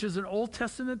meal, which is an Old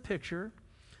Testament picture,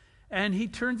 and he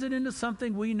turns it into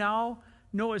something we now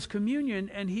know as communion,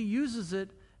 and he uses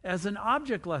it as an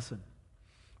object lesson.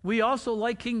 We also,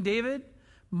 like King David,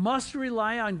 must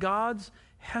rely on God's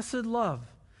hesed love,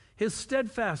 his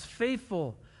steadfast,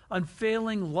 faithful,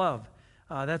 unfailing love.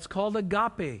 That's called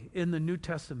agape in the New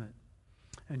Testament.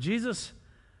 And Jesus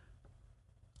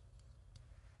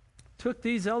took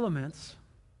these elements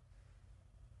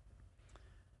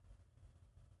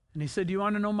and he said, do you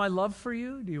want to know my love for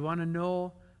you? Do you want to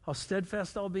know how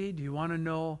steadfast I'll be? Do you want to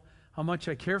know how much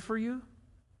I care for you?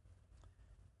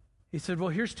 He said, well,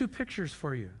 here's two pictures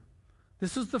for you.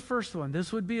 This is the first one.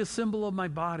 This would be a symbol of my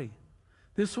body.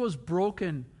 This was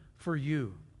broken for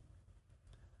you.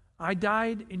 I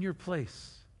died in your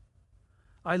place.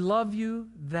 I love you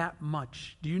that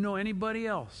much. Do you know anybody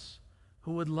else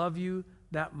who would love you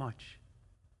that much?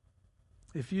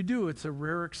 If you do, it's a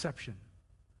rare exception.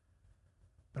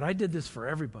 But I did this for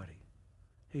everybody.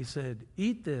 He said,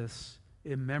 eat this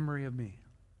in memory of me.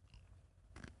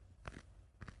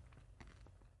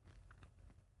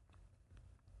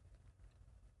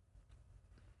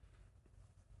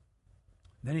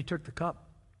 Then he took the cup.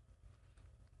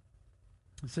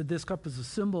 He said, this cup is a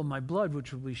symbol of my blood,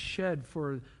 which will be shed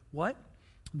for what?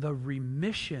 The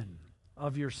remission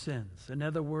of your sins. In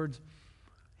other words,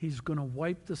 he's going to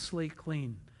wipe the slate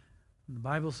clean. The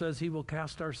Bible says he will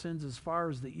cast our sins as far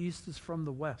as the east is from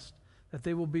the west, that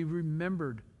they will be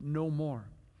remembered no more.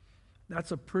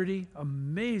 That's a pretty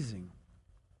amazing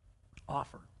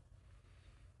offer.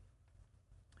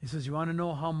 He says, you want to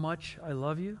know how much I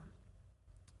love you?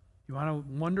 You want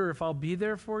to wonder if I'll be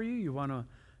there for you? You want to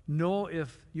know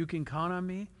if you can count on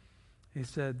me? He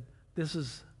said, this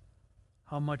is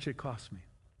how much it cost me.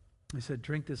 He said,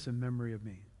 drink this in memory of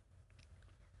me.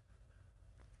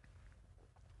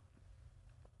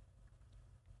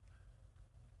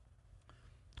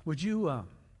 Would you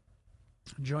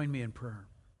join me in prayer?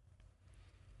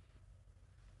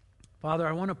 Father,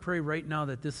 I want to pray right now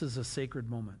that this is a sacred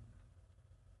moment.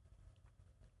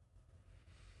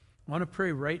 I want to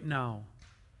pray right now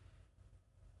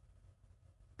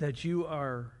that you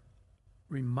are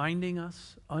reminding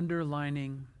us,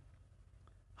 underlining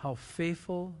how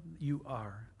faithful you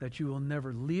are, that you will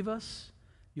never leave us,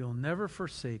 you'll never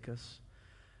forsake us,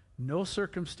 no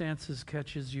circumstances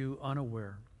catches you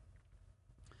unaware,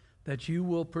 that you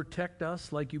will protect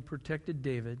us like you protected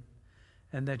David,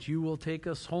 and that you will take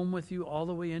us home with you all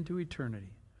the way into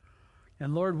eternity.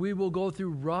 And Lord, we will go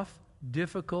through rough,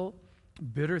 difficult,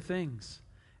 bitter things,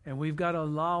 and we've got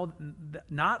to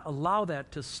not allow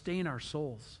that to stain our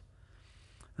souls.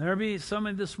 There'll be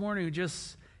someone this morning who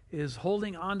just is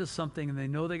holding on to something and they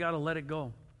know they got to let it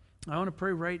go. I want to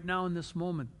pray right now in this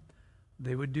moment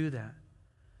they would do that.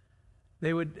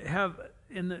 They would have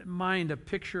in the mind a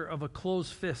picture of a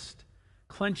closed fist,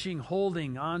 clenching,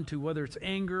 holding on to whether it's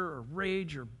anger or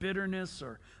rage or bitterness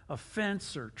or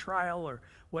offense or trial or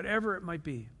whatever it might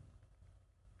be.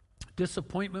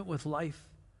 Disappointment with life.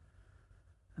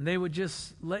 And they would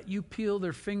just let you peel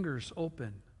their fingers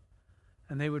open,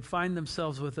 and they would find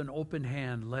themselves with an open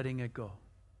hand letting it go.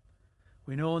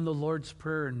 We know in the Lord's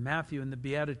Prayer in Matthew in the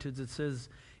Beatitudes it says,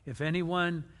 if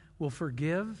anyone will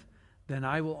forgive, then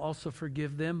I will also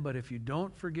forgive them. But if you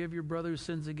don't forgive your brother who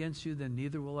sins against you, then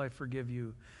neither will I forgive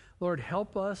you. Lord,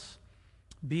 help us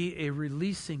be a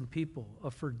releasing people,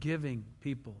 a forgiving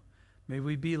people. May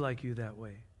we be like you that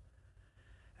way.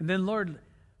 And then, Lord,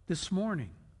 this morning,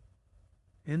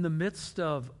 in the midst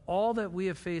of all that we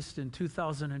have faced in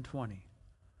 2020,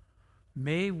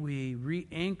 may we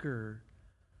re-anchor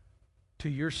to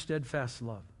your steadfast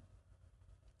love.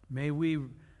 May we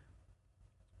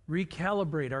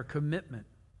recalibrate our commitment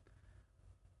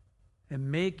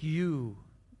and make you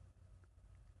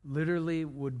literally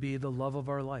would be the love of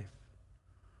our life.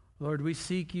 Lord, we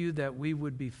seek you that we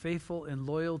would be faithful and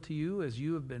loyal to you as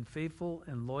you have been faithful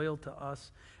and loyal to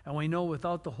us. And we know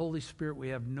without the Holy Spirit we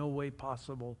have no way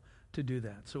possible to do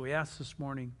that. So we ask this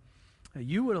morning that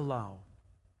you would allow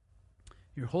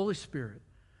your Holy Spirit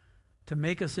to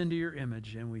make us into your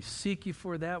image. And we seek you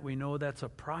for that. We know that's a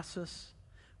process.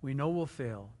 We know we'll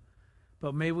fail.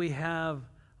 But may we have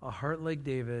a heart like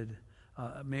David.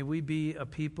 May we be a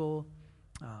people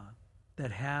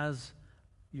that has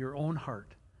your own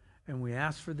heart. And we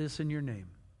ask for this in your name.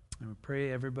 And we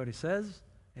pray everybody says,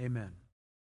 amen.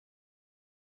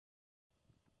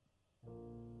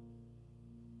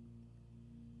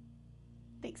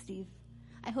 Thanks, Steve.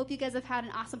 I hope you guys have had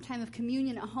an awesome time of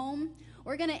communion at home.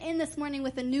 We're going to end this morning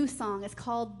with a new song. It's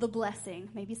called The Blessing.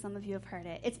 Maybe some of you have heard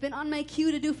it. It's been on my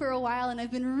queue to do for a while, and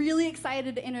I've been really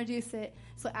excited to introduce it.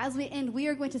 So as we end, we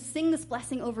are going to sing this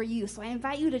blessing over you. So I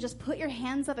invite you to just put your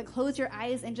hands up and close your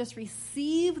eyes and just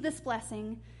receive this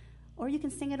blessing. Or you can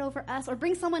sing it over us, or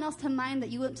bring someone else to mind that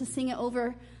you want to sing it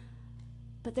over.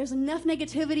 But there's enough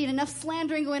negativity and enough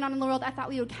slandering going on in the world. I thought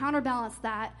we would counterbalance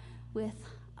that with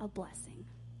a blessing.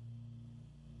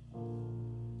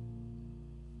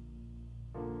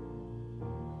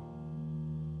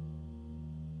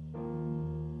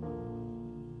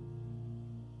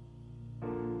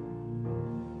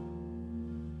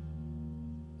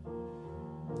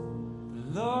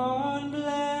 Lord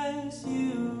bless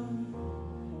you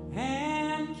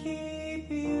and keep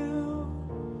you,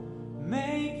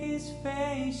 make his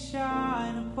face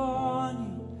shine upon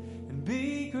you and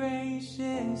be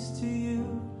gracious to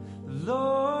you. The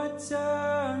Lord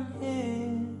turn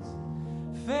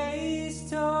his face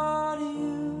toward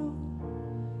you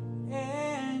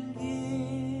and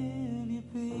give you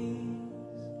peace.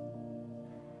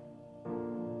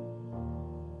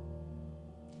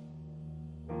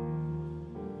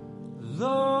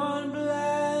 Lord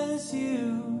bless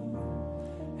you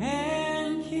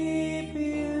and keep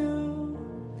you,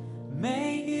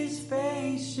 make his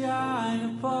face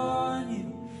shine upon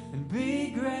you and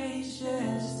be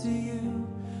gracious to you.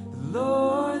 The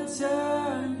Lord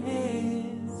turn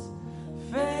his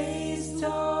face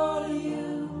toward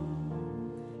you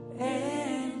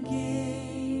and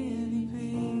give you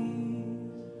peace.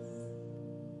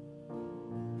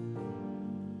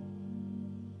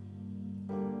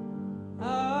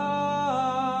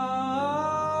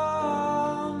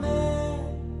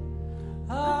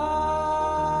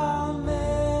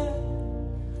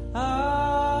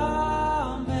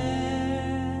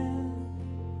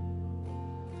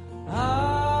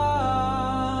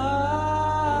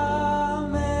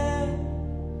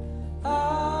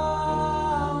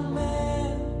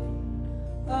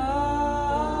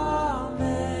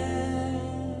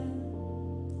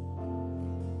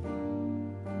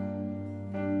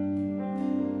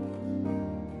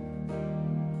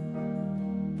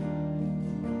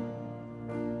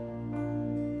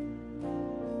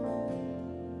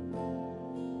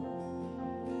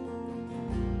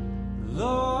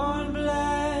 Lord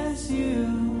bless you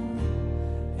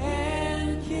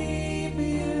and keep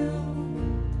you,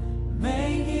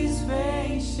 make his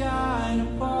face shine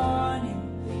upon you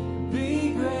and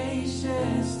be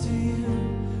gracious to you.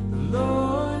 The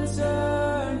Lord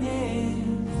turn his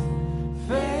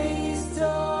face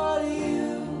toward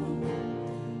you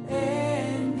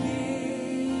and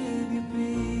give you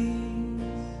peace.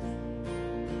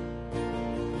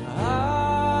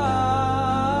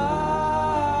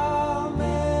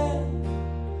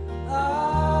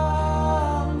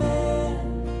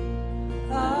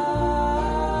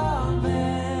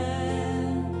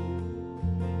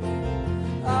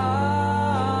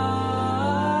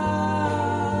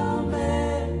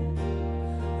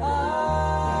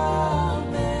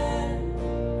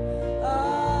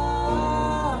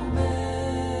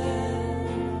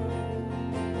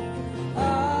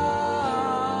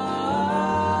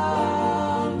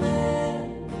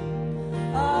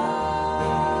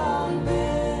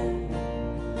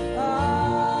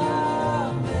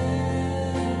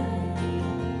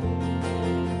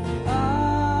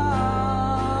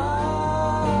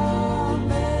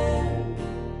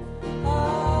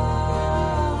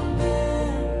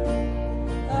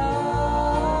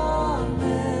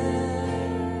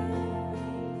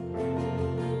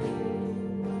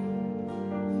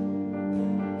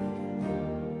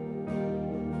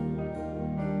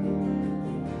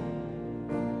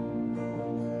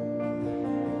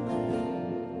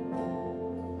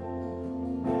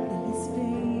 His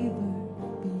favor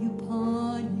be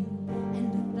upon you and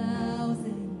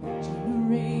 1,000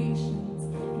 generations,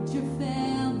 and your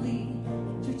family,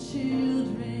 and your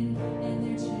children, and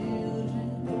their children,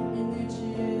 and their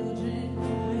children.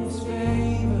 His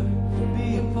favor be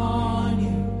upon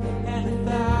you and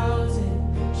 1,000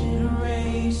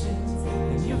 generations,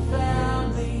 and your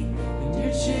family, and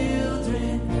your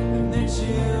children, and their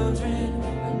children,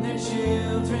 and their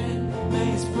children. May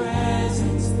his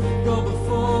presence go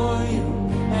before you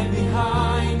and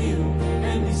behind you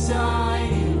and beside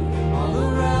you, all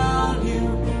around you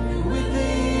and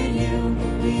within you.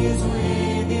 He is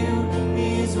with you,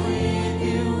 he is with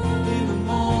you in the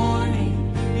morning,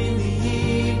 in the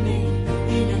evening,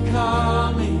 in your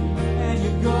coming and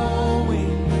your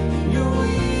going, in your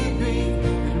weeping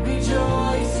and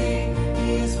rejoicing. He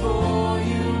is for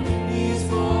you, he is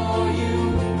for you.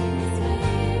 His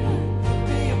favor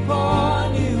be upon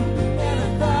you.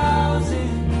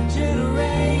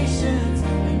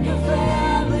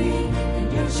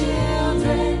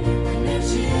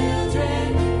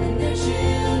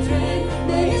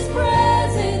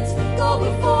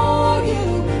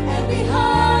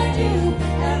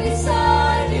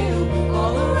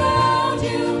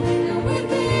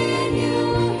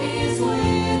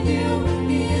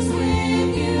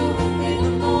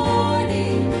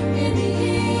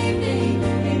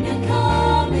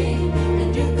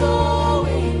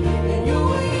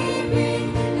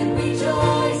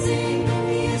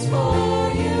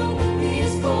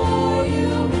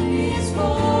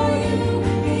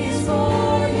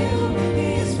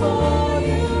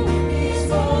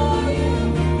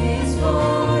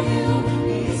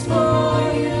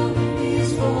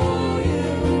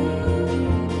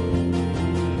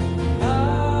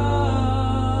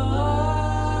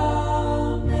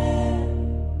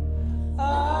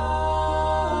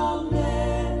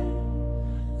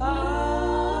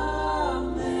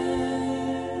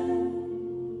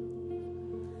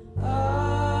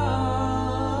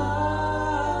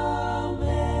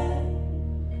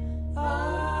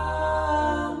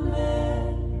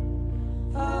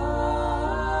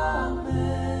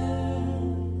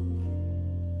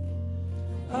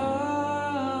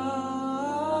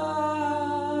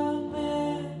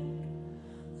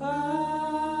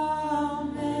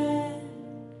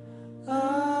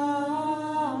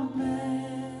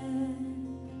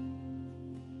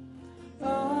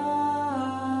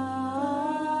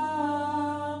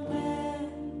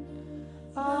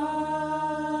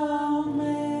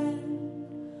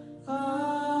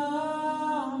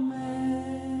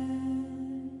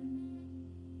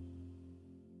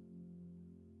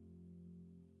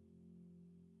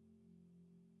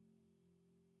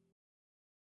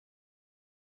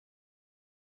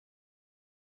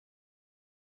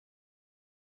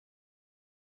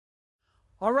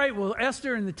 All right, well,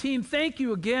 Esther and the team, thank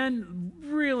you again.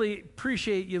 Really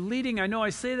appreciate you leading. I know I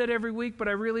say that every week, but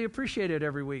I really appreciate it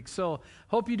every week. So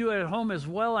hope you do it at home as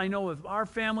well. I know with our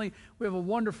family, we have a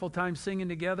wonderful time singing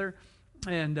together,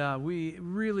 and we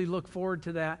really look forward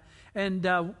to that. And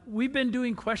we've been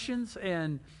doing questions,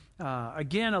 and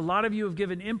again, a lot of you have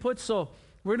given input, so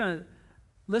we're going to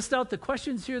list out the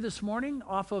questions here this morning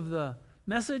off of the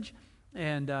message,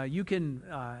 and you can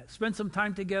spend some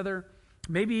time together,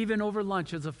 maybe even over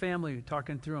lunch as a family,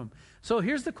 talking through them. So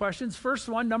here's the questions. First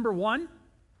one, number one.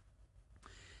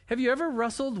 Have you ever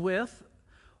wrestled with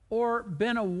or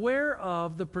been aware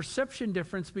of the perception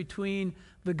difference between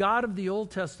the God of the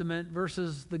Old Testament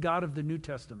versus the God of the New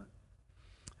Testament?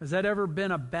 Has that ever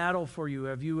been a battle for you?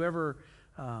 Have you ever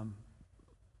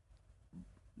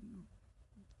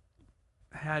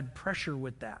had pressure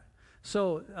with that?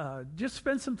 So just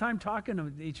spend some time talking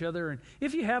to each other. And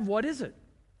if you have, what is it?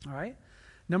 All right.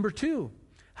 Number two,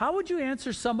 how would you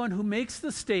answer someone who makes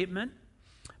the statement,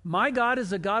 my God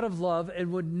is a God of love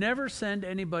and would never send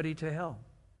anybody to hell?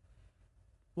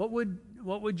 What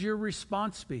would your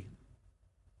response be?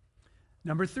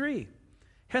 Number three,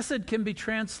 Hesed can be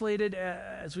translated,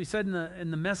 as we said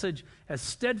in the message, as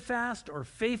steadfast or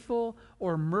faithful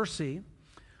or mercy.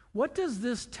 What does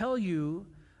this tell you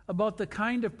about the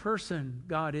kind of person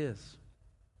God is?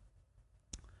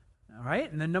 All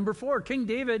right, and then number four, King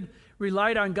David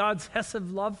relied on God's Hesed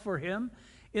love for him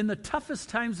in the toughest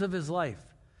times of his life.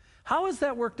 How has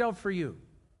that worked out for you?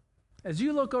 As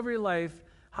you look over your life,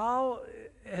 how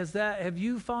have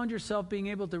you found yourself being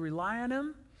able to rely on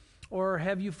him, or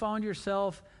have you found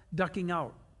yourself ducking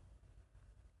out?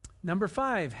 Number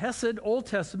five, Hesed, Old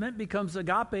Testament, becomes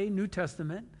agape, New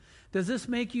Testament. Does this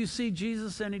make you see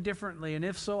Jesus any differently? And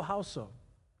if so, how so?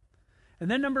 And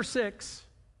then number six,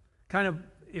 kind of,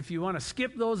 if you want to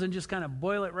skip those and just kind of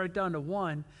boil it right down to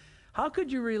one, how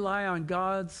could you rely on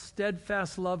God's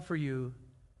steadfast love for you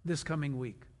this coming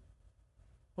week?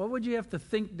 What would you have to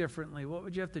think differently? What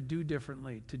would you have to do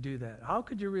differently to do that? How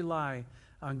could you rely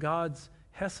on God's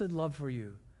Hesed love for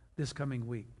you this coming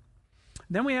week?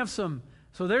 Then we have so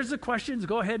there's the questions.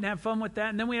 Go ahead and have fun with that.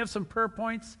 And then we have some prayer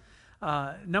points.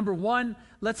 Number one,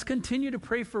 let's continue to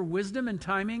pray for wisdom and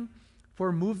timing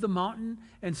for Move the Mountain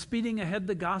and speeding ahead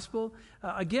the gospel.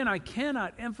 Again, I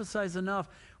cannot emphasize enough,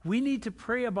 we need to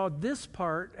pray about this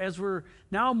part as we're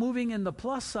now moving in the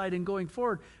plus side and going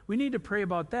forward. We need to pray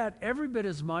about that every bit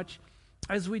as much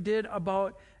as we did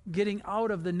about getting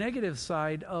out of the negative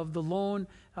side of the loan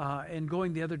and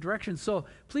going the other direction. So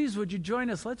please, would you join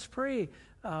us? Let's pray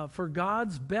for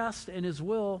God's best and his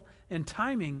will and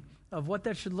timing of what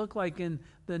that should look like in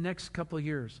the next couple of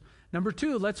years. Number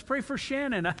two, let's pray for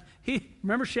Shannon.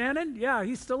 Remember Shannon? Yeah,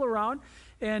 he's still around.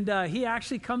 And he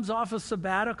actually comes off a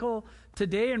sabbatical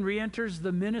today and re-enters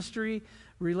the ministry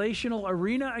relational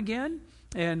arena again.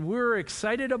 And we're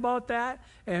excited about that.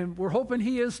 And we're hoping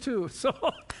he is too.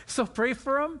 So pray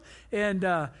for him. And,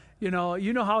 you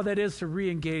know how that is to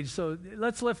re-engage. So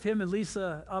let's lift him and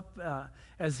Lisa up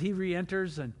as he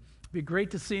re-enters. And it'd be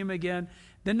great to see him again.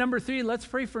 Then number three, let's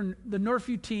pray for the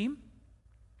Northview team,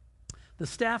 the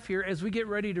staff here, as we get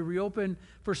ready to reopen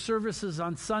for services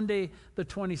on Sunday the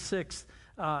 26th.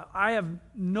 I have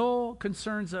no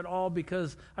concerns at all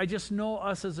because I just know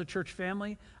us as a church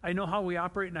family. I know how we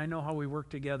operate and I know how we work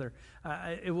together.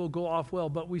 It will go off well,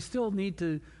 but we still need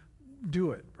to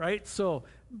do it, right? So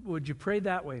would you pray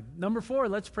that way? Number four,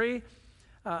 let's pray,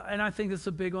 and I think this is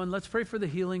a big one. Let's pray for the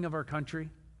healing of our country.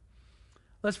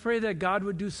 Let's pray that God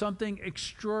would do something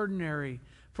extraordinary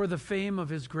for the fame of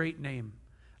his great name,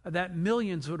 that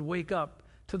millions would wake up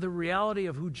to the reality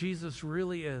of who Jesus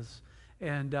really is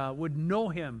and would know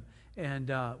him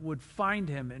and would find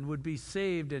him and would be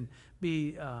saved and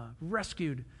be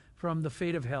rescued from the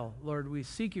fate of hell. Lord, we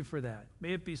seek you for that.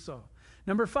 May it be so.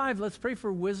 Number five, let's pray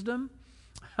for wisdom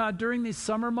during these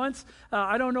summer months.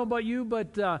 I don't know about you,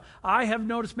 but I have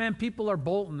noticed, man, people are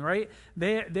bolting, right?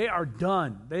 They are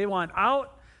done. They want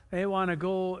out. They want to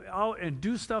go out and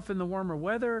do stuff in the warmer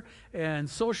weather, and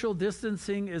social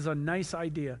distancing is a nice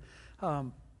idea.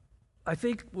 I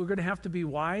think we're going to have to be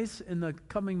wise in the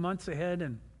coming months ahead,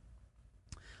 and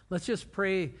let's just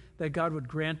pray that God would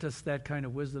grant us that kind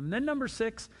of wisdom. And then number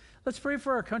six, let's pray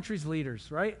for our country's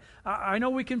leaders, right? I know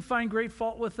we can find great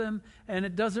fault with them, and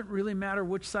it doesn't really matter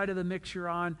which side of the mix you're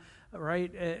on,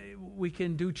 right? We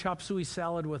can do chop suey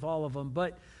salad with all of them,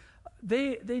 but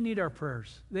they need our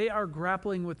prayers. They are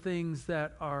grappling with things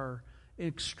that are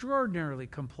extraordinarily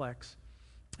complex,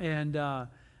 and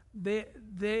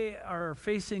they are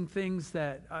facing things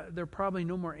that there are probably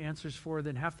no more answers for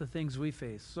than half the things we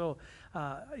face. So,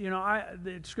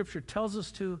 the Scripture tells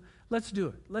us to. Let's do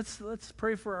it. Let's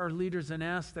pray for our leaders and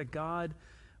ask that God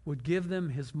would give them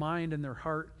His mind and their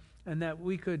heart, and that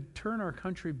we could turn our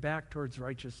country back towards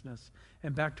righteousness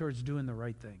and back towards doing the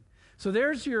right thing. So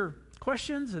there's your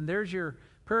questions and there's your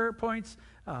prayer points.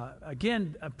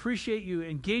 Again, appreciate you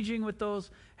engaging with those.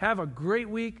 Have a great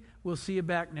week. We'll see you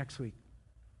back next week.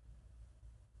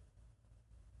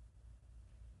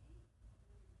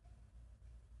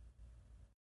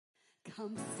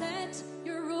 Come set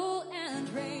your rule and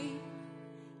reign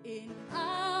in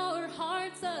our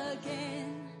hearts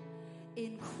again.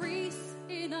 Increase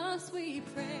in us, we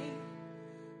pray.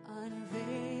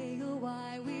 Unveil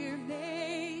why we're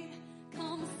made.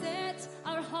 Come set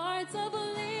our hearts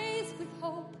ablaze with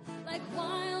hope, like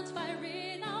wildfire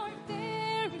in our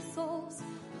very souls.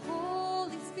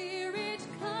 Holy Spirit,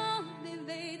 come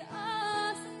invade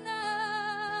us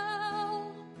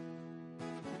now.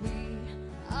 We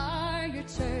are your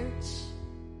church.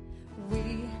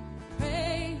 We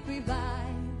pray,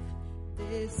 revive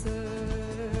this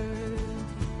earth.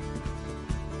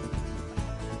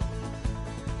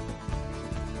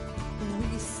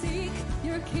 We seek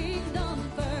your kingdom.